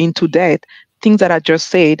if you are into debt, things that I just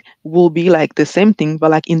said will be like the same thing,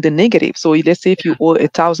 but like in the negative. So let's say if you Yeah. owe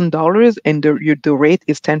 $1,000 and the rate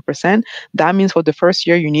is 10%, that means for the first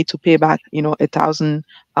year you need to pay back, 1,000.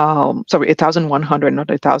 Sorry, 1,100, not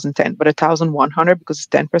 1,010, but 1,100 because it's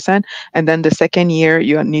 10%. And then the second year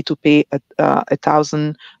you need to pay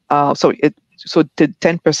 1,000. So the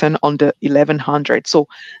 10% on the 1,100. So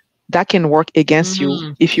that can work against you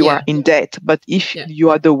Mm-hmm. if you are Yeah. in debt. But if Yeah.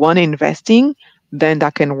 you are the one investing, then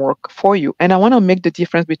that can work for you. And I want to make the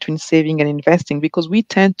difference between saving and investing, because we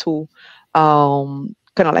tend to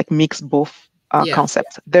kind of like mix both Yeah.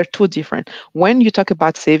 concepts. They're two different. When you talk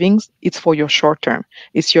about savings, it's for your short term.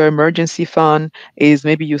 It's your emergency fund, is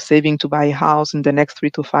maybe you're saving to buy a house in the next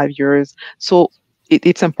 3 to 5 years. So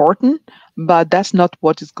it's important, but that's not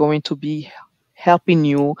what is going to be helping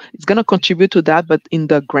you. It's going to contribute to that, but in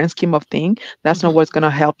the grand scheme of things, that's not Mhm. what's going to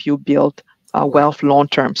help you build Well. wealth long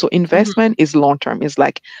term. So Mhm. investment is long term. It's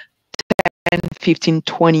like 10, 15,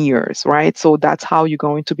 20 years, right? So that's how you're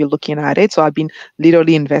going to be looking at it. So I've been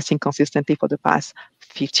literally investing consistently for the past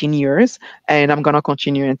 15 years, and I'm going to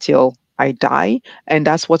continue until I die. And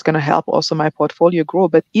that's what's going to help also my portfolio grow.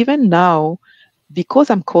 But even now, because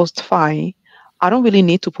I'm cost fi, I don't really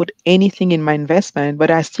need to put anything in my investment,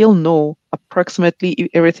 but I still know approximately if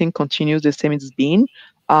everything continues the same it's been,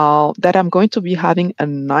 that I'm going to be having a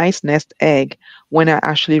nice nest egg when I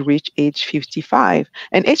actually reach age 55.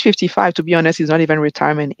 And age 55, to be honest, is not even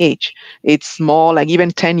retirement age. It's more like even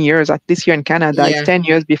 10 years, at least here in Canada, it's Yeah. 10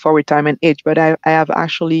 years before retirement age. But I have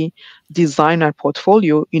actually designed my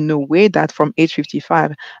portfolio in a way that from age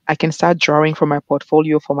 55, I can start drawing from my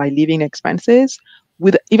portfolio for my living expenses.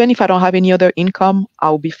 With even if I don't have any other income,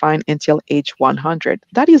 I'll be fine until age 100.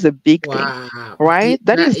 That is a big thing, Wow. right?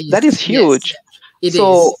 That That is is, yes, huge. it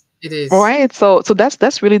So is. It is. right. So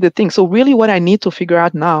that's really the thing. So really what I need to figure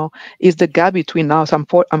out now is the gap between now. So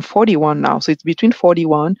I'm 41 now. So it's between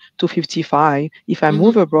 41 to 55. If I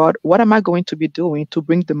move Mhm. abroad, what am I going to be doing to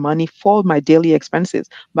bring the money for my daily expenses?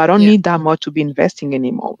 But I don't Yeah. need that much to be investing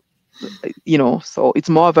anymore. So it's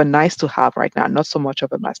more of a nice to have right now, not so much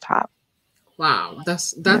of a must have. Wow. Yeah.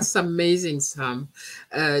 That's amazing, Sam.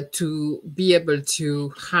 To be able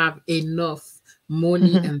to have enough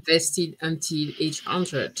money Hmm. invested until age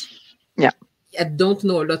 100. Yeah. I don't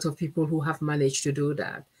know a lot of people who have managed to do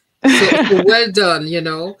that. So well done, you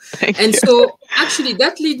know. Thank And you. so actually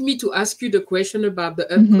that lead me to ask you the question about the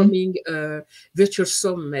Hmm. upcoming virtual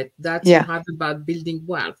summit that you Yeah. have about building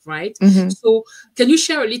wealth, right? Hmm. So can you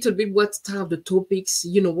share a little bit what are the topics,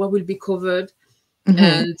 what will be covered? Hmm.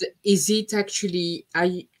 And is it actually,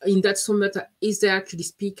 in that summit, is there actually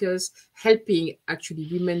speakers helping actually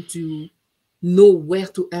women to know where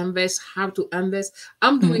to invest, how to invest?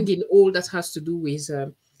 I'm Hmm. doing in all that has to do with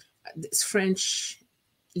this French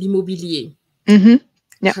l'immobilier. Hmm.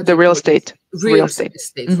 Yeah. How do The you real call it? estate. Real Real estate.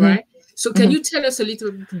 estate, Hmm. right? So can Hmm. you tell us a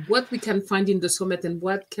little bit what we can find in the summit and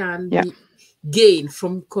what can Yeah. we gain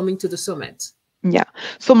from coming to the summit? Yeah.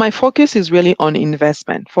 So my focus is really on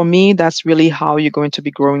investment. For me, that's really how you're going to be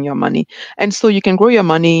growing your money. And so you can grow your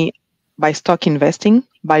money by stock investing,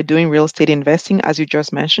 by doing real estate investing, as you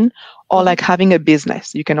just mentioned, or Mhm. like having a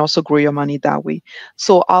business. You can also grow your money that way.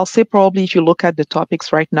 So I'll say probably if you look at the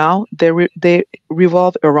topics right now, they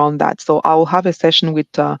revolve around that. So I'll have a session with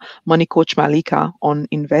money coach Malika on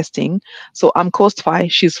investing. So I'm cost fi,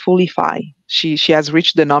 she's fully fi. She has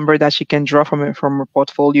reached the number that she can draw from her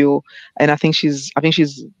portfolio, and I think she's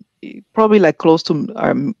probably like close to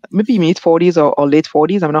maybe mid 40s or late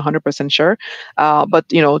 40s. I'm not 100% sure, but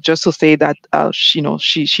just to say that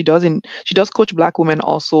she does coach Black women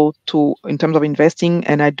also to in terms of investing,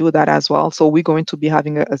 and I do that as well. So we're going to be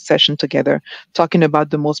having a session together talking about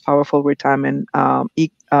the most powerful retirement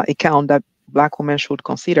account that Black women should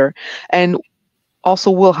consider, and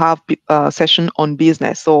also we'll have a session on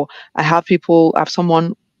business. So I have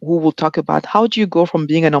someone who will talk about how do you go from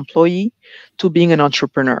being an employee to being an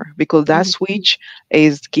entrepreneur, because that Mhm. switch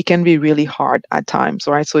it can be really hard at times,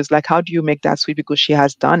 right? So it's like, how do you make that switch, because she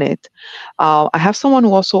has done it. I have someone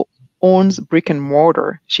who also owns brick and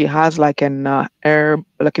mortar. She has like an herb,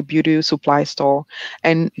 like a beauty supply store,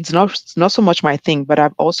 and it's not so much my thing, but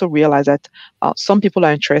I've also realized that some people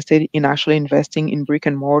are interested in actually investing in brick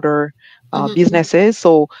and mortar Mhm. businesses.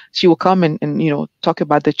 So she will come and talk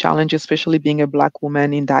about the challenges, especially being a Black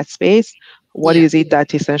woman in that space. What Yeah. is it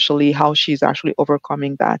that essentially how she's actually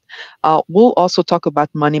overcoming that? We'll also talk about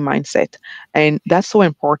money mindset, and that's so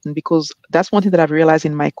important because that's one thing that I've realized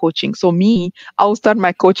in my coaching. So me, I'll start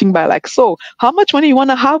my coaching by like, so how much money you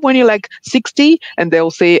want to have when you're like 60? And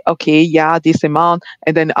they'll say, okay, yeah, this amount,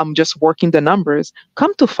 and then I'm just working the numbers.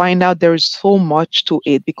 Come to find out, there is so much to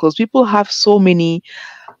it because people have so many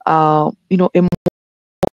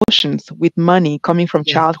emotions with money coming from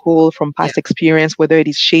Yeah. childhood, from Yeah. past experience, whether it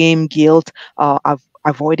is shame, guilt,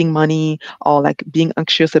 avoiding money, or like being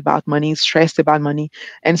anxious about money, stressed about money.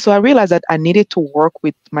 And so I realized that I needed to work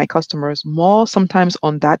with my customers more sometimes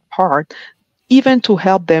on that part, even to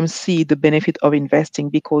help them see the benefit of investing,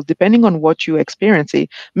 because depending on what you experience,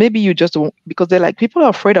 maybe you just don't, because they're like, people are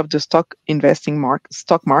afraid of the stock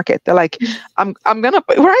market. They're like, I'm gonna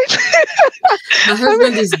right. My I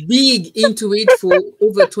husband is big into it for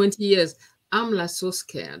over 20 years. I'm like so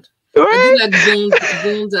scared. mean, I do right. like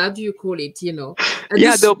bonds, how do you call it? I do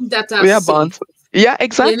Yeah, the something that are yeah safe. bonds. Yeah, You know,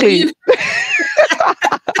 exactly.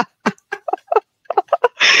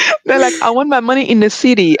 They're like, I want my money in the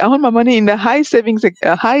city. I want my money in the high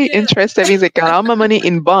Yeah, interest savings account. I want my money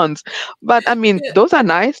in bonds. But I mean, yeah, those are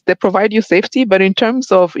nice. They provide you safety. But in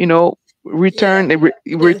terms of, yeah, yeah.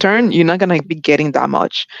 return, you're not gonna be getting that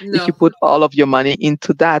much if you No, put all of your money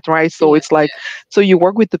into that, right? So yeah, it's like, so you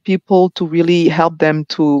work with the people to really help them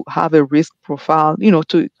to have a risk profile,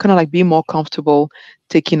 to kind of like be more comfortable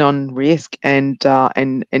taking on risk, and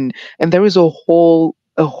there is a whole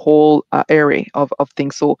area of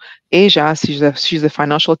things. So Asia, she's a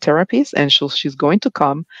financial therapist, and she's going to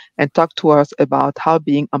come and talk to us about how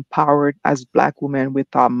being empowered as Black women with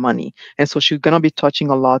our money. And so she's gonna be touching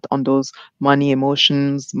a lot on those money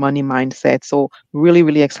emotions, money mindset. So really,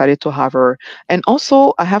 really excited to have her. And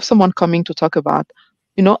also, I have someone coming to talk about,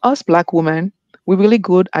 us Black women. We're really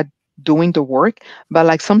good at doing the work, but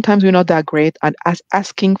like sometimes we're not that great at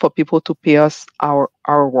asking for people to pay us our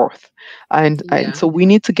worth, and yeah, so we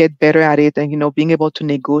need to get better at it, and being able to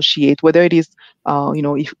negotiate, whether it is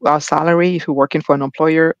if our salary, if you're working for an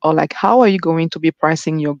employer, or like how are you going to be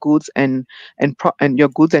pricing your goods and your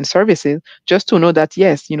goods and services, just to know that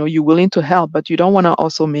yes, you're willing to help, but you don't want to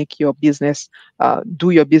also make your business do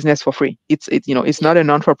your business for free. It's yeah. not a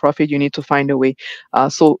non-for-profit. You need to find a way.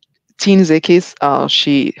 So Teen Zekis,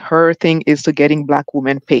 her thing is to getting Black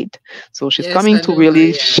women paid. So she's Yes, coming I to know her. really,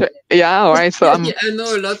 Yeah, yeah, all right. So yeah, yeah. I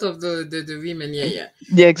know a lot of the women. Yeah, yeah,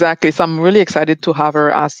 yeah, exactly. So I'm really excited to have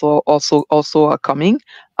her also coming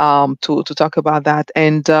to talk about that.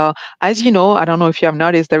 And as you know, I don't know if you have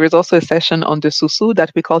noticed, there is also a session on the susu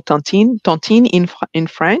that we call tontine in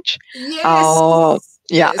French. Uh, yes,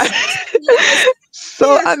 yeah. yes, yes,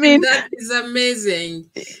 So yes, I and mean, that is amazing.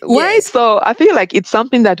 right, Yes, so I feel like it's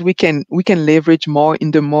something that we can leverage more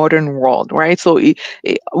in the modern world, right? So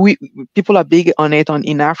we people are big on it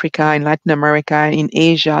in Africa, in Latin America, in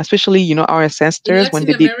Asia, especially our in ancestors when Latin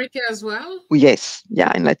they did. America as well. Yes,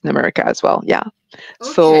 yeah, in Latin America as well, yeah.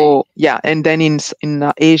 Okay. So yeah, and then in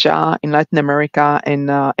Asia, in Latin America, and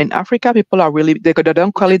in Africa, people are really they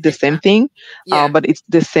don't In call it the same Africa. thing, Yeah, but it's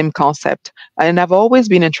the same concept. And I've always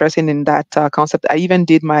been interested in that concept. I even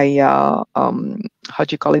did my how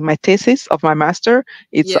do you call it, my thesis of my master.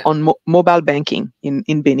 It's yeah, on mobile banking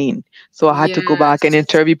in Benin. So I had to go back and yes.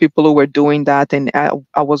 interview people who were doing that, and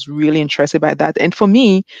I was really interested by that. And for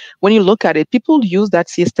me, when you look at it, people use that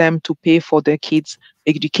system to pay for their kids'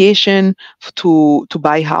 education, to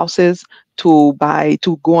buy houses, to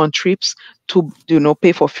go on trips, to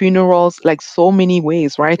pay for funerals, like so many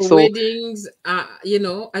ways, right? For So weddings, I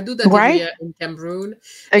do that every right, year in Cameroon.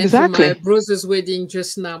 And for my exactly. brother's wedding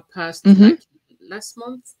just now passed Mm-hmm, like last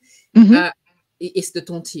month, mm-hmm, uh, it's the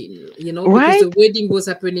tontine, because right, the wedding was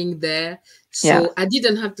happening there. yeah, So I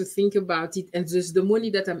didn't have to think about it. And there's the money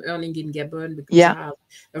that I'm earning in Gabon because I yeah, have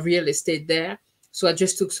a real estate there. So I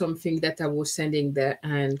just took something that I was sending there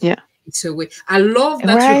and yeah, it's a way. I love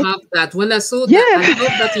that you right, have that. When I saw that, I yeah.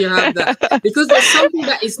 love that you have that because there's something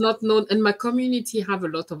that is not known. And my community have a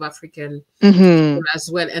lot of African people Mm-hmm, as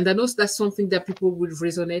well. And I know that's something that people will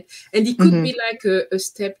resonate. And it could mm-hmm, be like a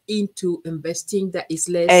step into investing that is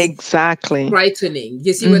less exactly. frightening.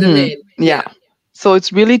 You see what I Mm-hmm. mean? Yeah. Yeah. So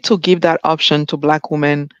it's really to give that option to Black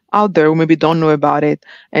women out there who maybe don't know about it.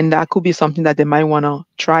 And that could be something that they might want to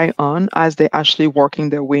try on as they're actually working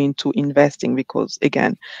their way into investing, because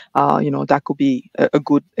again, that could be a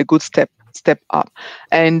good step up.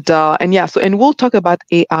 And yeah, so and we'll talk about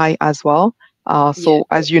AI as well. Yeah. So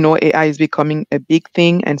as you know, AI is becoming a big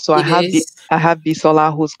thing. And so It is. I have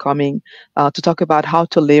Bisola who's coming to talk about how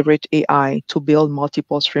to leverage AI to build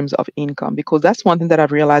multiple streams of income, because that's one thing that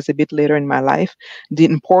I've realized a bit later in my life, the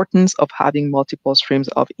importance of having multiple streams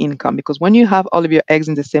of income. Because when you have all of your eggs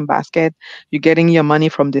in the same basket, you're getting your money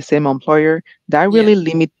from the same employer, that Yeah.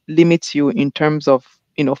 really limits you in terms of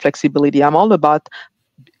flexibility. I'm all about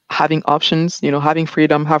having options, having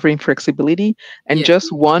freedom, having flexibility, and Yeah.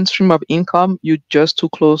 just one stream of income, you're just too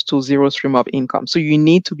close to zero stream of income. So you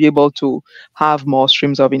need to be able to have more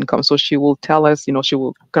streams of income. So she will tell us, she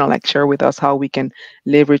will kind of like share with us how we can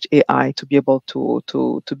leverage AI to be able to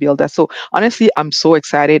build that. So honestly, I'm so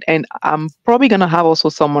excited, and I'm probably gonna have also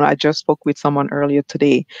someone. I just spoke with someone earlier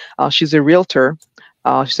today. She's a realtor.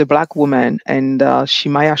 She's a Black woman, and she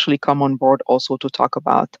might actually come on board also to talk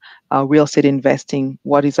about real estate investing.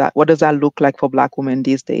 What is that? What does that look like for Black women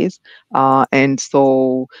these days? And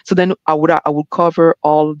so then I would cover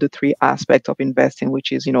all the three aspects of investing,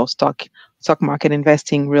 which is stock market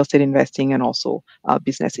investing, real estate investing, and also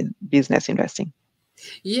business investing.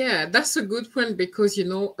 Yeah, that's a good point because a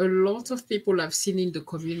lot of people I've seen in the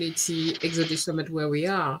community Exodus Summit where we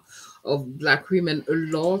are of Black women, a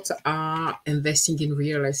lot are investing in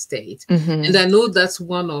real estate. And Mm-hmm. I know that's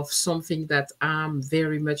one of something that I'm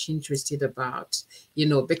very much interested about,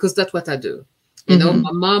 because that's what I do. Mm-hmm.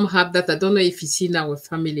 My mom had that. I don't know if it's in our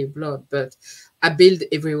family blood, but I build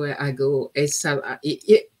everywhere I go. In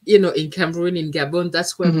Cameroon, in Gabon,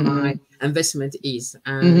 that's where my Mm-hmm. investment is.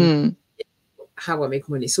 And Mm-hmm. how I make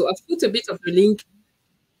money. So I've put a bit of the link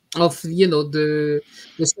of the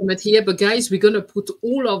summit here, but guys, we're gonna put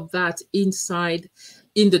all of that inside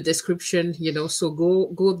in the description. So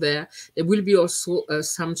go there. There will be also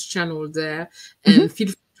Sam's channel there, Mm-hmm. and feel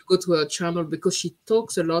free to go to her channel because she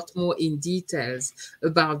talks a lot more in details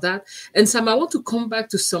about that. And Sam, I want to come back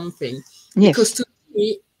to something because Yes. to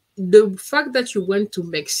me, the fact that you went to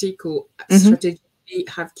Mexico Mm-hmm. strategically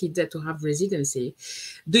have kids there to have residency,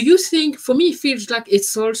 do you think, for me, it feels like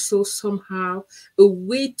it's also somehow a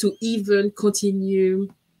way to even continue,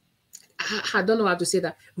 I don't know how to say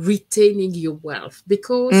that, retaining your wealth?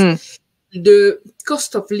 Because Mm. the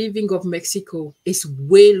cost of living of Mexico is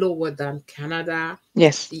way lower than Canada,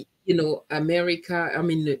 Yes. America, I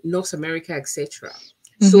mean, North America, etc.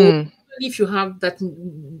 So Mm-hmm. even if you have that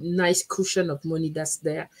nice cushion of money that's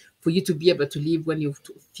there for you to be able to live when you're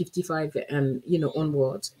 55 and,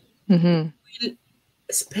 onwards, Mm-hmm. will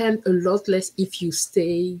spend a lot less if you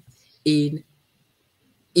stay in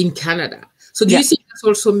in Canada. So do Yeah. you think that's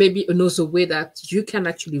also maybe another way that you can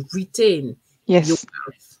actually retain your Yes.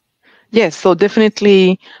 wealth? Yes, so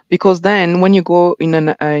definitely, because then when you go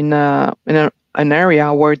an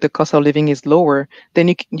area where the cost of living is lower,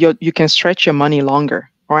 then you can stretch your money longer,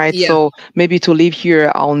 right? Yeah, So maybe to live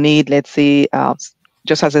here, I'll need, let's say,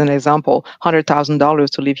 just as an example, $100,000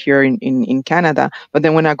 to live here in Canada. But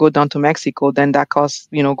then when I go down to Mexico, then that cost,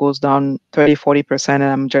 goes down 30-40%,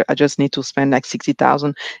 and I just need to spend like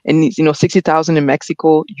 60,000. And 60,000 in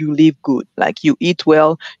Mexico, you live good, like you eat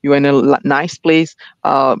well, you're in a nice place,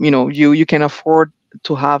 you can afford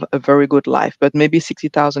to have a very good life. But maybe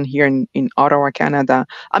 60,000 here in Ottawa, Canada,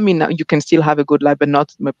 I mean, you can still have a good life, but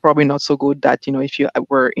probably not so good that, if you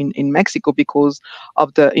were in Mexico, because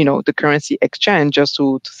of the currency exchange. Just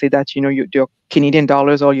to say that, your Canadian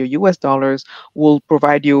dollars or your US dollars will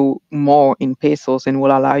provide you more in pesos and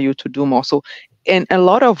will allow you to do more. So, and a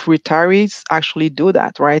lot of retirees actually do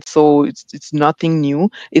that, right? So it's nothing new.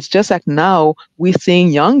 It's just like now we're seeing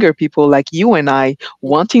younger people like you and I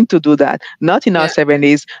wanting to do that, not in our yeah,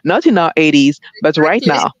 70s, not in our 80s, but right exactly.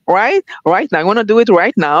 now, right? Right now. I want to do it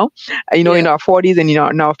right now, Yeah, in our 40s and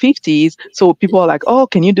in our 50s. So people are like, oh,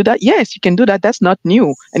 can you do that? Yes, you can do that. That's not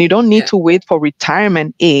new. And you don't need yeah, to wait for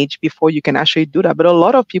retirement age before you can actually do that. But a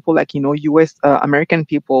lot of people, like, US, American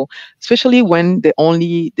people, especially when they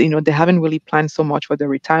haven't really planned so much for their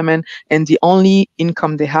retirement, and the only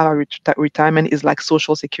income they have at retirement is like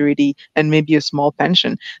social security and maybe a small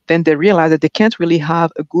pension, then they realize that they can't really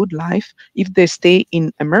have a good life if they stay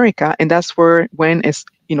in America. And that's where, when it's,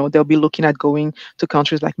 they'll be looking at going to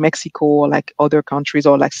countries like Mexico, or like other countries,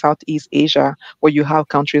 or like Southeast Asia, where you have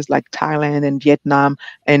countries like Thailand and Vietnam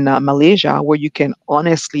and Malaysia, where you can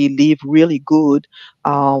honestly live really good,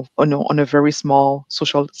 on a very small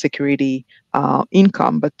social security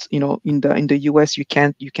income. But in the US, you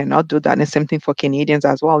cannot do that. And the same thing for Canadians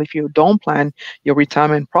as well. If you don't plan your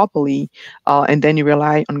retirement properly, and then you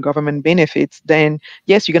rely on government benefits, then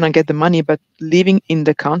yes, you're gonna get the money, but living in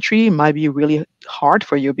the country might be really hard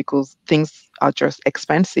for you because things are just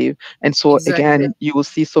expensive. And so exactly. again, you will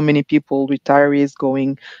see so many people, retirees,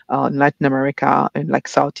 going Latin America and like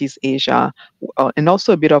Southeast Asia, and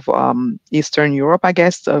also a bit of Eastern Europe, I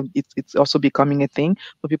guess. It's also becoming a thing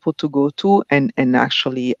for people to go to and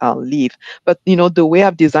actually live. But the way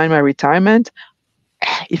I've designed my retirement,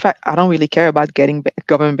 if I don't really care about getting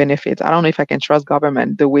government benefits. I don't know if I can trust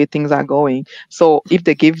government the way things are going. So if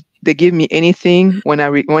they give me anything when I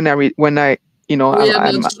We are not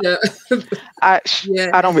I'm sure. I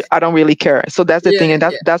Yeah, I don't really care. So that's the yeah, thing, and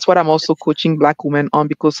yeah, that's what I'm also coaching Black women on,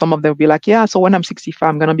 because some of them will be like, yeah, so when I'm 65,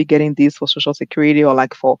 I'm gonna be getting this for Social Security, or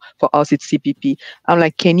like for us it's CPP. I'm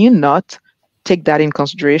like, can you not take that in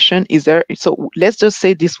consideration? So let's just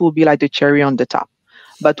say this will be like the cherry on the top,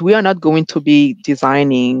 but we are not going to be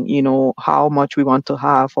designing, how much we want to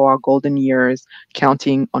have for our golden years,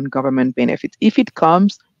 counting on government benefits. If it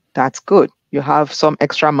comes, that's good. You have some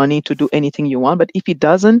extra money to do anything you want. But if it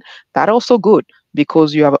doesn't, that also good.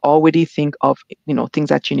 because you have already think of things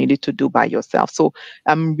that you needed to do by yourself. So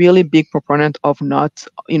I'm really big proponent of not,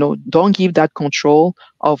 don't give that control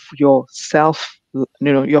of yourself,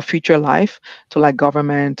 your future life to like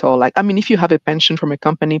government, or like, I mean, if you have a pension from a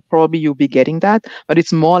company, probably you'll be getting that, but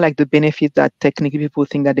it's more like the benefit that technically people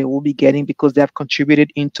think that they will be getting because they have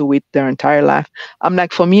contributed into it their entire life. I'm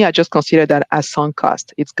like, for me, I just consider that as sunk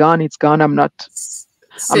cost. It's gone, it's gone. I'm not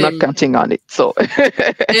Same. counting on it. So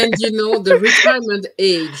And the retirement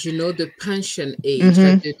age, the pension age, hmm,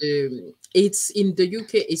 like it's in the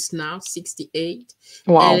UK, it's now 68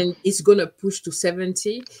 wow. and it's gonna push to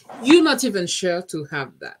 70. You're not even sure to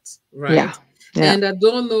have that, Yeah. right? Yeah. And I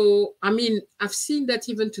don't know. I mean, I've seen that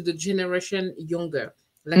even to the generation younger,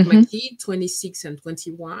 like my Hmm. kid, 26 and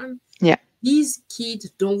 21. Yeah. These kids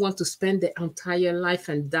don't want to spend their entire life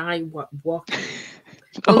and die working.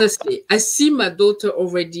 Oh, Honestly, I see my daughter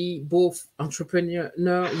already both entrepreneur,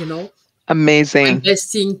 amazing.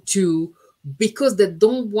 investing too, because they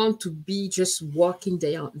don't want to be just working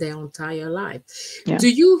their entire life. Yeah. Do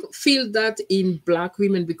you feel that in Black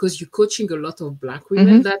women, because you're coaching a lot of Black Hmm.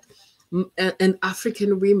 women, that and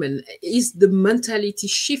African women, is the mentality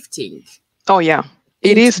shifting Oh yeah.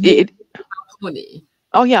 It into is. more money?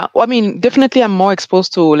 Oh yeah, well, I mean, definitely, I'm more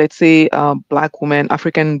exposed to, let's say, Black women,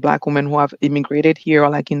 African Black women who have immigrated here or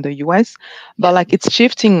like in the U.S. But Yeah, like it's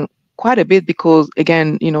shifting quite a bit because,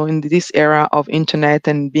 again, in this era of internet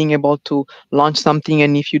and being able to launch something,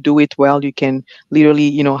 and if you do it well, you can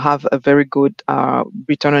literally, have a very good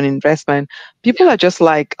return on investment. People yeah, are just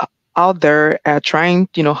like out there trying,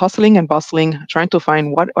 hustling and bustling, trying to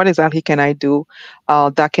find what exactly can I do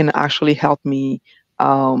that can actually help me,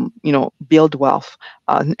 build wealth.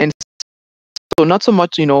 And so not so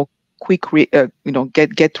much quick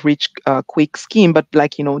get rich quick scheme, but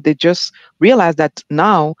like they just realize that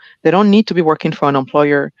now they don't need to be working for an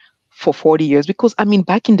employer for 40 years, because I mean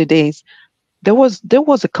back in the days there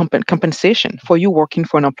was a compensation for you working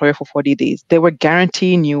for an employer for 40 days. They were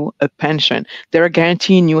guaranteeing you a pension. They were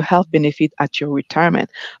guaranteeing you health benefit at your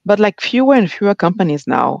retirement. But like fewer and fewer companies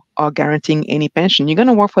now are guaranteeing any pension. You're going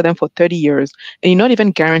to work for them for 30 years and you're not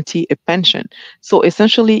even guarantee a pension. So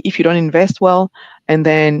essentially, if you don't invest well, and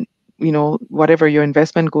then whatever your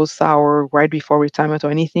investment goes sour right before retirement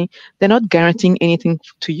or anything, they're not guaranteeing anything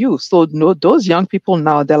to you. So no, those young people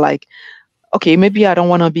now, they're like, okay, maybe I don't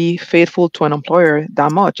want to be faithful to an employer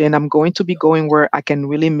that much, and I'm going to be going where I can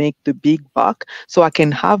really make the big buck, so I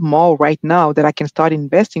can have more right now that I can start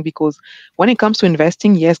investing. Because when it comes to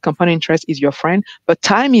investing, yes, compound interest is your friend, but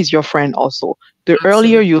time is your friend also. The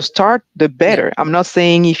earlier absolutely. you start, the Yeah, better. I'm not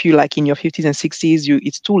saying if you like in your 50s and 60s,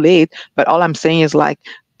 it's too late, but all I'm saying is like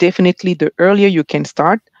definitely the earlier you can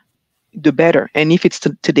start, the better. And if it's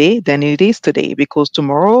today, then it is today, because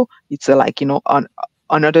tomorrow it's like on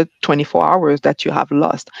another 24 hours that you have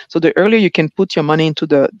lost. So the earlier you can put your money into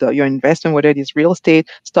your investment, whether it is real estate,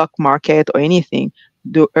 stock market, or anything,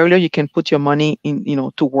 the earlier you can put your money in,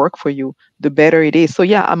 to work for you, the better it is. So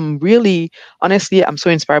yeah, I'm really, honestly, I'm so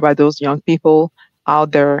inspired by those young people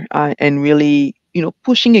out there, and really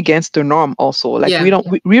pushing against the norm also. Like yeah,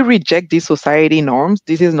 we reject these society norms.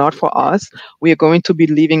 This is not for us. We are going to be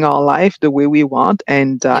living our life the way we want. yeah.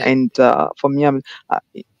 And for me, uh,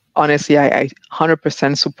 honestly, I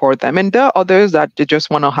 100% support them. And there are others that they just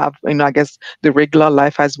want to have, I guess, the regular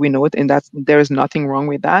life as we know it, and there is nothing wrong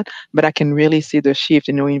with that. But I can really see the shift.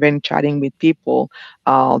 Even chatting with people,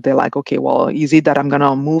 they're like, okay, well, is it that I'm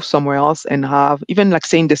gonna move somewhere else and have, even like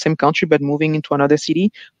say in the same country but moving into another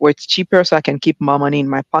city where it's cheaper, so I can keep more money in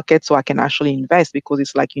my pocket, so I can actually invest, because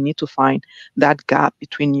it's like you need to find that gap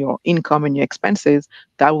between your income and your expenses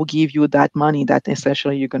that will give you that money that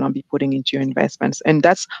essentially you're going to be putting into your investments. And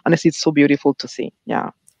that's honestly, it's so beautiful to see. Yeah.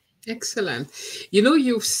 Excellent.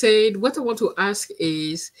 You've said, what I want to ask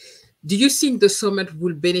is, do you think the summit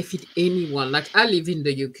will benefit anyone? Like, I live in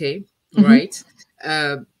the UK, Hmm. right?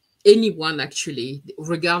 Uh, Anyone actually,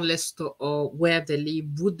 regardless to or where they live,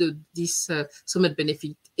 would this summit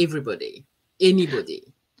benefit everybody? Anybody?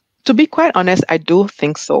 To be quite honest, I do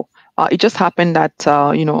think so. It just happened that,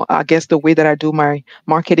 I guess the way that I do my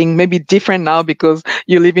marketing may be different now because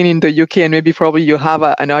you're living in the UK, and maybe probably you have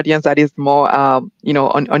an audience that is more, on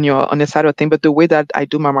the side of thing. But the way that I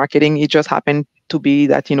do my marketing, it just happened to be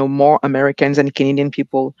that, more Americans and Canadian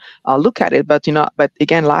people look at it. But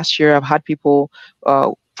again, last year I've had people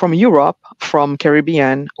from Europe, from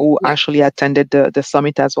Caribbean, who Yeah, actually attended the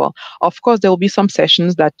summit as well. Of course, there will be some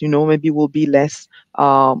sessions that, maybe will be less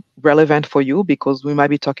relevant for you, because we might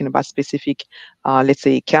be talking about specific, let's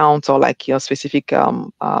say, accounts, or like specific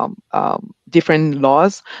different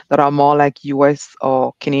laws that are more like U.S.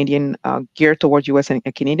 or Canadian, geared towards U.S. and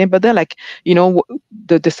Canadian. But then, like,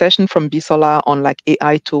 the session from Bisola on like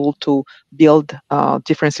AI tool to build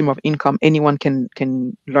different stream of income, anyone can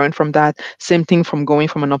learn from that. Same thing from going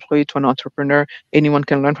from an employee to an entrepreneur, anyone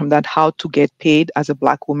can learn from that. How to get paid as a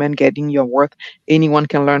Black woman, getting your worth, anyone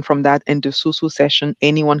can learn from that. And the Susu session,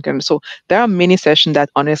 anyone can. So there are many sessions that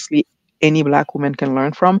honestly any Black woman can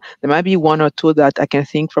learn from. There might be one or two that I can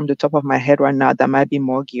think from the top of my head right now that might be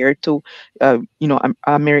more geared to,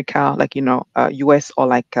 America, like, US, or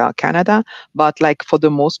like Canada. But like for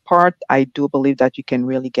the most part, I do believe that you can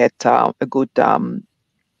really get a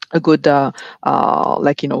good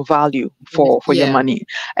like value for your Yeah. money.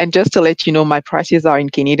 And just to let you know, my prices are in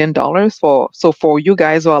Canadian dollars. For you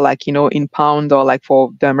guys who are like in pound, or like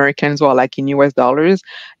for the Americans who are like in US dollars,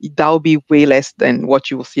 that will be way less than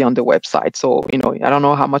what you will see on the website. So I don't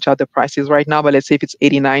know how much are the prices right now, but let's say if it's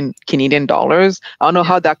 89 Canadian dollars, I don't know Yeah.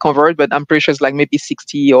 how that convert, but I'm pretty sure it's like maybe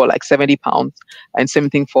 60 or like 70 pounds. And same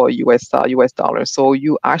thing for US dollars. So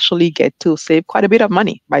you actually get to save quite a bit of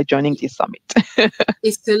money by joining this summit.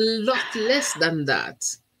 It's a lot less than that.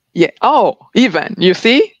 Yeah. Oh, even you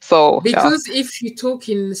see. So yeah, Because if you talk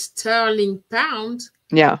in sterling pound,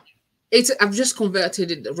 yeah, I've just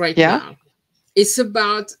converted it right yeah. now. It's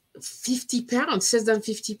about £50, less than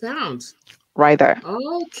 £50. Right there.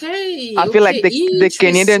 Okay, I feel like okay, the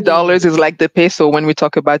Canadian interesting. dollars is like the peso when we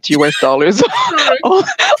talk about US dollars, Correct.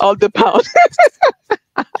 or the pound.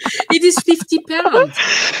 It is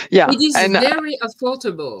 £50. Yeah, It is and very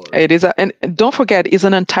affordable. it is, and don't forget, it's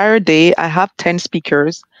an entire day. I have 10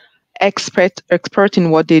 speakers, expert in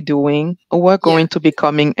what they're doing, who are Yeah, going to be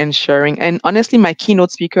coming and sharing. And honestly, my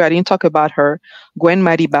keynote speaker, I didn't talk about her, Gwen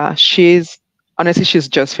Mariba. She's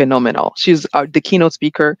just phenomenal. She's the keynote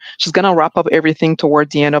speaker. She's gonna wrap up everything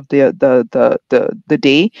towards the end of the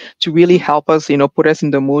day to really help us, put us in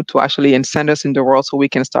the mood to actually and send us in the world so we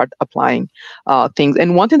can start applying things.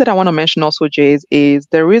 And one thing that I want to mention also, Jays, is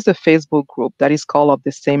there is a Facebook group that is called of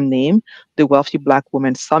the same name, the Wealthy Black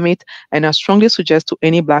Women Summit. And I strongly suggest to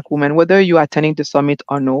any Black woman, whether you're attending the summit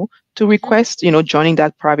or no, to request, joining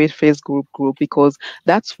that private Facebook group, because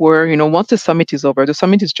that's where, once the summit is over, the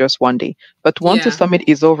summit is just one day. But once the yeah, summit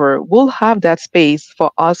is over, we'll have that space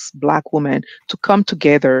for us Black women to come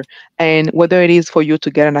together. And whether it is for you to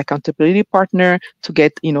get an accountability partner, to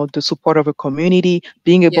get, the support of a community,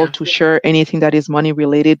 being able yeah, to share anything that is money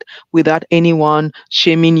related without anyone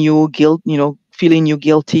shaming you, guilt, feeling you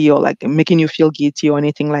guilty, or like making you feel guilty or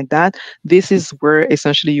anything like that. This is where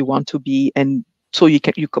essentially you want to be. And so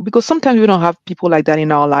because sometimes we don't have people like that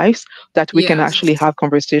in our lives that we can yeah. actually have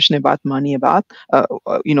conversation about money, about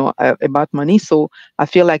money. So I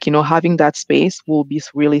feel like having that space will be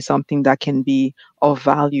really something that can be of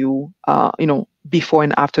value, before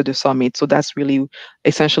and after the summit. So that's really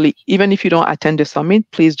essentially, even if you don't attend the summit,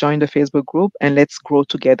 please join the Facebook group and let's grow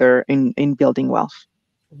together in building wealth.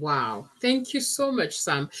 Wow. Thank you so much,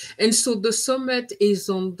 Sam. And so the summit is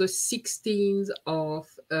on the 16th of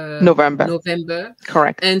November, November.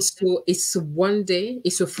 correct? And so it's one day,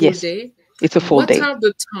 it's a full Yes, day. it's a full What day. are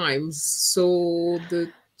the times? So the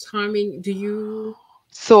timing, do you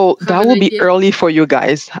So have that an will be idea? early for you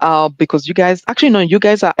guys, because you guys actually no, you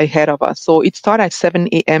guys are ahead of us. So it starts at 7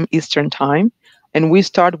 a.m. Eastern time, and we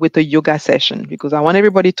start with a yoga session because I want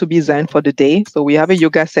everybody to be zen for the day. So we have a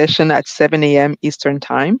yoga session at 7 a.m. Eastern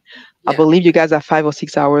time. I Yeah. believe you guys are 5 or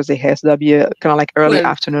 6 hours ahead, so that'll be a kind of like early 12.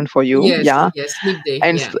 afternoon for you. Yes, Yeah. yes, midday.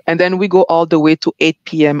 and Yeah. and then we go all the way to 8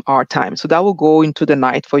 p.m. our time. So that will go into the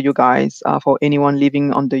night for you guys, for anyone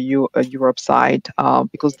living on the Europe side,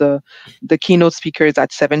 because the keynote speaker is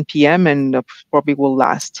at 7 p.m. and probably will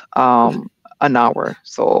last an hour.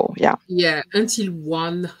 So yeah, Yeah, until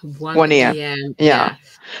 1 1 a.m. a.m. Yeah. Yeah.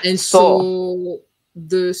 And So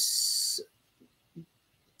so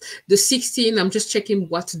the 16, I'm just checking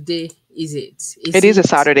what day is it? Is it is a it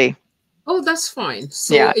Saturday. Oh, that's fine.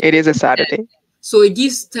 Yeah, it is a Saturday. So it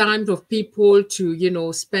gives time of people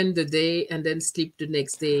to, spend the day and then sleep the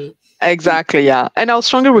next day. Exactly, yeah. And I'll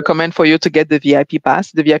strongly recommend for you to get the VIP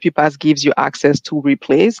pass. The VIP pass gives you access to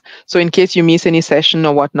replays. So in case you miss any session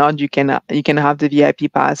or whatnot, you can have the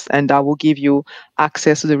VIP pass, and that will give you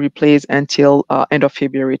access to the replays until end of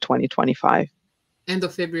February 2025. End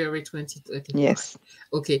of February 2025. Yes.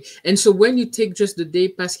 Okay. And so when you take just the day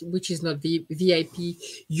pass, which is not VIP,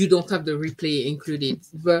 you don't have the replay included.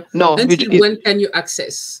 But No, until when can you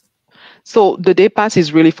access? so the day pass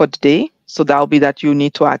is really for the day. So that'll be that you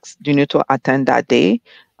need to attend that day.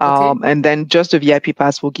 Okay. And then just the VIP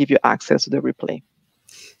pass will give you access to the replay.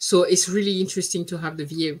 So it's really interesting to have the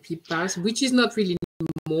VIP pass, which is not really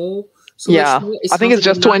more so much Yeah, more. I It's think it's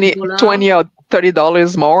just 20, $109. 20 or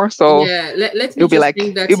 $30 more. So Yeah, let me just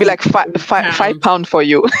bring that it'll be in, like five, in five, five pound. pound for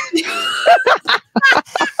you.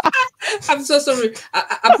 I'm so sorry.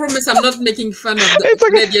 I promise I'm not making fun of the It's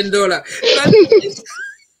okay. Canadian dollar,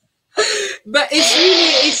 but it's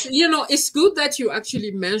really, it's, it's good that you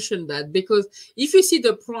actually mentioned that, because if you see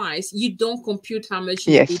the price, you don't compute how much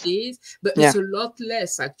it Yes. is, but Yeah. it's a lot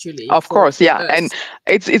less actually Of course, for yeah, and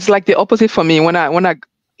us. it's like the opposite for me. When I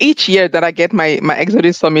each year that I get my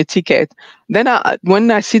Exodus Summit ticket, then when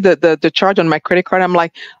I see the charge on my credit card, I'm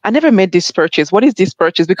like, I never made this purchase. What is this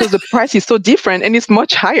purchase? Because the price is so different and it's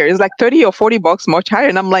much higher. It's like $30 or $40 much higher,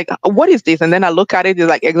 and I'm like, what is this? And then I look at it, it's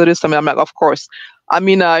like Exodus Summit. I'm like, of course. I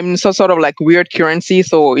mean, I'm so sort of like weird currency,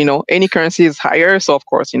 so any currency is higher. So of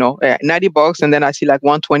course, $90, and then I see like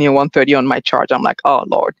 120 or 130 on my charge. I'm like, oh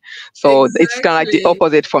Lord. So it's kind of like the Exactly.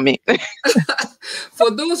 opposite for me. For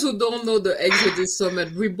those who don't know the Exodus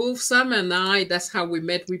Summit, we both, Sam and I, that's how we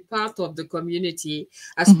met. We're part of the community.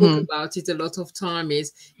 I spoke Hmm. about it a lot of time.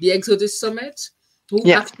 Is the Exodus Summit, who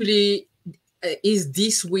Yeah. actually is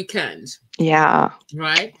this weekend, Yeah.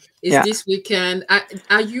 right? Is Yeah. this weekend.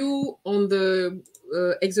 Are you on the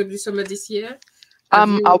Exodus Summit this year? Have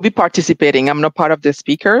I'll you? be participating. I'm not part of the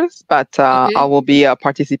speakers, but I Okay. will be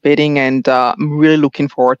participating, and I'm really looking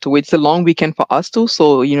forward to it. It's a long weekend for us too,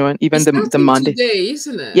 so even It's the starting Monday. today,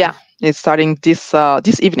 isn't it? Yeah, it's starting this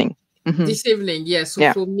evening. Hmm. This evening, yeah. So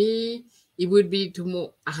Yeah, for me, it would be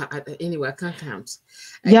tomorrow. Anyway, I can't count.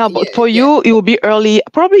 yeah, but Yeah, for yeah. you, it will be early,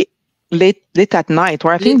 probably late at night.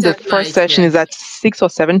 Where I think Late the at first night, session yeah. is at 6 or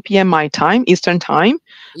 7 p.m. my time, Eastern time.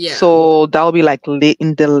 Yeah, So that'll be like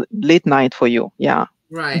late night for you. Yeah.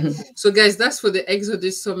 right. Hmm. So, guys, that's for the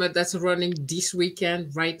Exodus Summit that's running this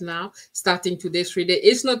weekend, right now, starting today, 3 days.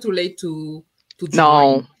 It's not too late to No.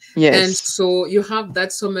 join. And Yes. so you have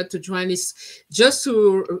that summit to join. Is just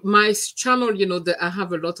to my channel, that I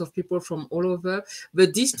have a lot of people from all over,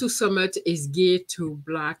 but these two summit is geared to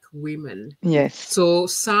Black women. Yes. So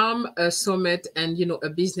some summit and a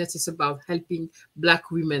business is about helping Black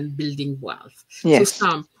women building wealth. So Yes.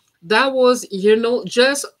 Sam, that was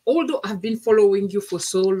just, although I've been following you for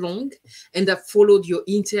so long, and I've followed your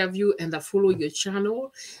interview and I follow your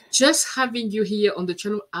channel, just having you here on the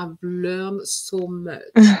channel, I've learned so much.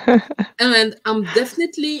 And I'm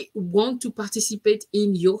definitely want to participate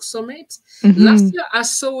in your summit. Last Hmm. year I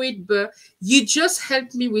saw it, but you just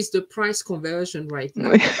helped me with the price conversion right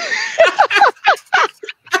now,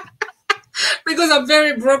 because I'm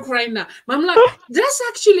very broke right now. I'm like, that's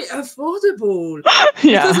actually affordable,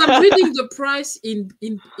 because I'm Yeah. reading the price in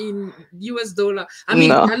US dollar. I mean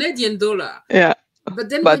No. Canadian dollar. Yeah. But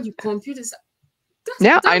then But when you compute it,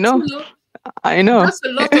 yeah, I that's know. I know. that's a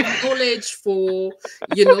lot of knowledge for,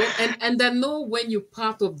 and I know when you're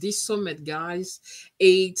part of this summit, guys,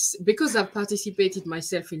 it's because I've participated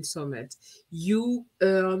myself in summit, you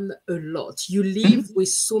earn a lot, you Mhm. live with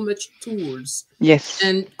so much tools Yes.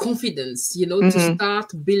 and confidence, to Hmm.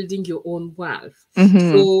 start building your own wealth.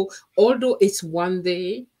 Hmm. So although it's one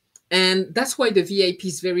day, and that's why the VIP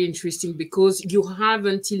is very interesting, because you have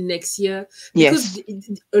until next year, because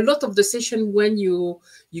Yes. a lot of the session, when you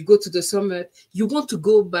go to the summit, you want to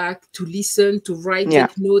go back to listen, to write, Yeah.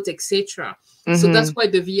 take note, etc. So that's Hmm. why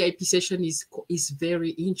the VIP session is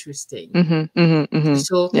very interesting. Hmm. Hmm. Hmm.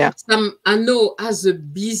 So Yeah. I know, as a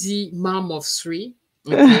busy mom of three,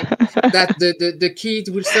 okay, that the kid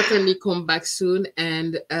will certainly come back soon.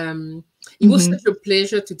 And it was Hmm. such a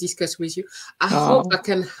pleasure to discuss with you. I hope I Oh.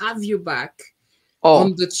 can have you back Oh.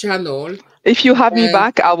 on the channel. If you have me And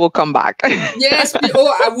back, I will come back. yes,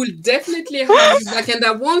 oh, I will definitely have you back. And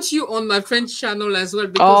I want you on my French channel as well,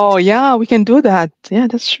 because Oh yeah, we can do that. Yeah,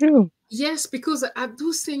 that's true. yes, because I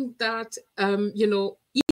do think that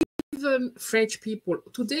even French people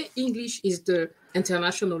today, English is the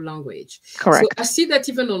international language. So I Correct. see that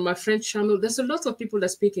even on my French channel, there's a lot of people that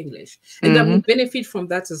speak English, and that Hmm. will benefit from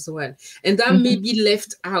that as well. And that may Hmm. be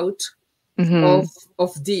left out of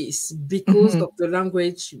Hmm. this because Hmm. of the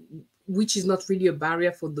language, which is not really a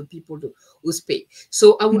barrier for the people who speak.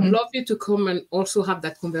 So I would Hmm. love you to come and also have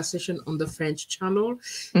that conversation on the French channel,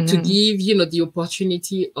 to Hmm. give the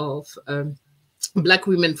opportunity of Black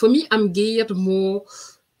women. For me, I'm geared more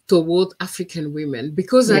toward African women,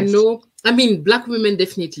 because I Yes. know, I mean, Black women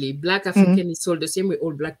definitely. Black Hmm. African is all the same with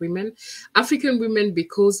all Black women. African women,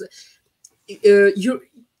 because you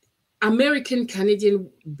American, Canadian,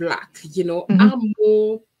 Black, Hmm. are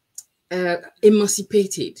more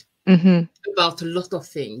emancipated Hmm. about a lot of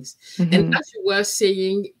things. And Hmm. as you were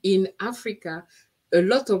saying, in Africa, a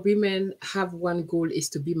lot of women have one goal, is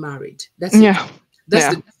to be married. That's it. Yeah. That's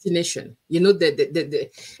Yeah. the destination.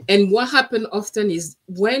 And what happened often is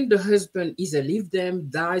when the husband either leave them,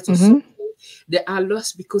 dies, or Mm-hmm. something, they are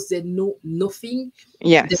lost because they know nothing. They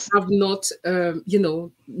Yes. have not,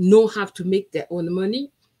 know how to make their own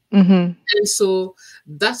money. Mm-hmm. And so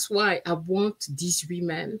that's why I want these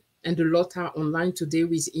women and a lot are online today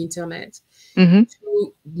with internet Mm-hmm.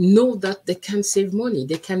 to know that they can save money,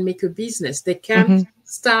 they can make a business, they can Mm-hmm.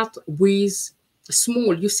 start with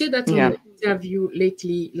small. You say that on Yeah. the interview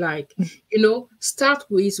lately, like, start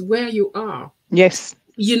with where you are. Yes.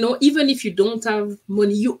 Even if you don't have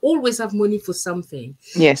money, you always have money for something.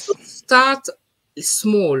 So Yes. start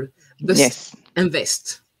small, but Yes.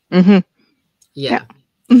 invest. Mm-hmm. Yeah.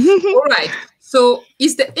 Yeah. All right. So,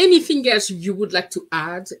 is there anything else you would like to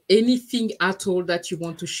add? Anything at all that you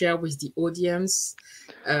want to share with the audience?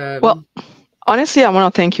 Well, Um, honestly, I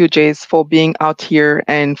want to thank you, Jace, for being out here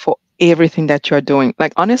and for everything that you're doing.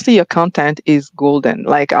 Like, honestly, your content is golden.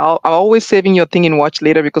 Like, I'm always saving your thing in watch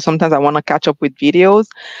later because sometimes I want to catch up with videos.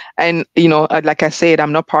 And, like I said,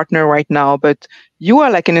 I'm not partner right now, but you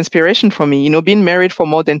are like an inspiration for me. Being married for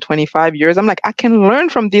more than 25 years, I'm like, I can learn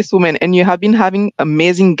from this woman. And you have been having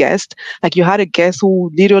amazing guests. Like, you had a guest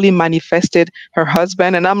who literally manifested her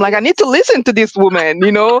husband. And I'm like, I need to listen to this woman,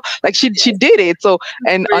 like she yes, did it. So,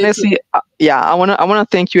 and very true. honestly, yeah, I want to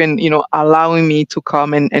thank you and allowing me to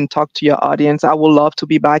come and talk to your audience. I would love to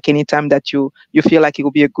be back anytime that you feel like it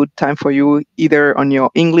will be a good time for you, either on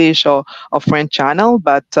your English or French channel.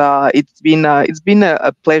 But it's been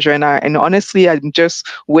a pleasure, and honestly, I'm just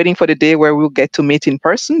waiting for the day where we'll get to meet in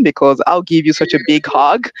person because I'll give you such a big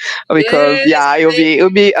hug because Yes, yeah, it'll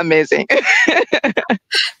be amazing.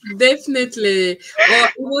 definitely. Oh,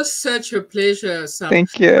 it was such a pleasure, Sam.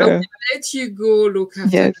 Thank I will you. let you go look after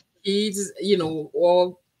the Yes, kids,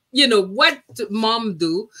 or what mom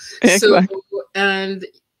do. So, exactly. and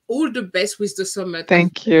all the best with the summit. I'm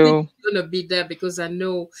Thank definitely you. gonna be there because I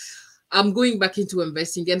know I'm going back into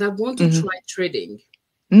investing and I want to Hmm. try trading.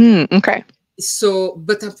 Okay. So,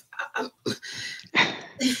 but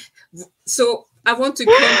so I want to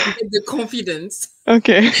come and get the confidence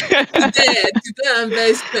Okay. to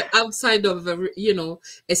invest outside of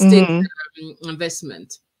estate Hmm.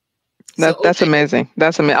 investment. So That's okay, amazing.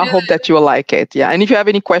 That's amazing. I yeah, hope that you will like it. Yeah. And if you have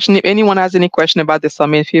any question, if anyone has any question about the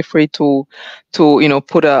summit, feel free to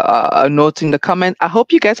put a note in the comment. I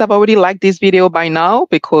hope you guys have already liked this video by now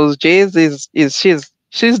because Jays is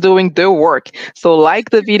she's doing the work. So like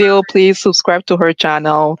the video, please subscribe to her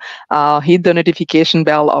channel, hit the notification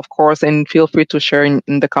bell, of course, and feel free to share in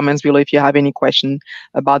the comments below if you have any question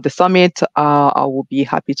about the summit. I will be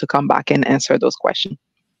happy to come back and answer those questions.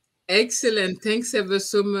 excellent. Thanks ever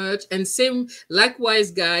so much. And same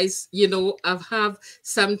likewise, guys. I've have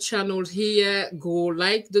some channels here. Go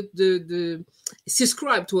like the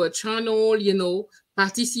subscribe to her channel.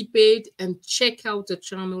 Participate and check out the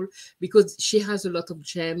channel because she has a lot of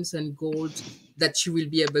gems and gold that she will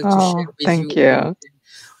be able to Oh, share with thank you. you.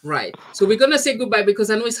 Right. So we're gonna say goodbye because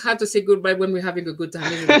I know it's hard to say goodbye when we're having a good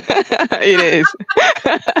time, isn't it? It is.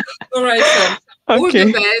 All right, Sam. All the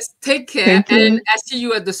Okay. best. Take care, Thank and you. I see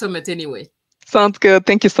you at the summit anyway. Sounds good.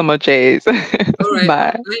 Thank you so much, Ace. All right.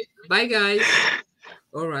 Bye. Bye, bye, guys.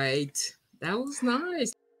 All right. That was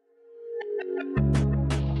nice.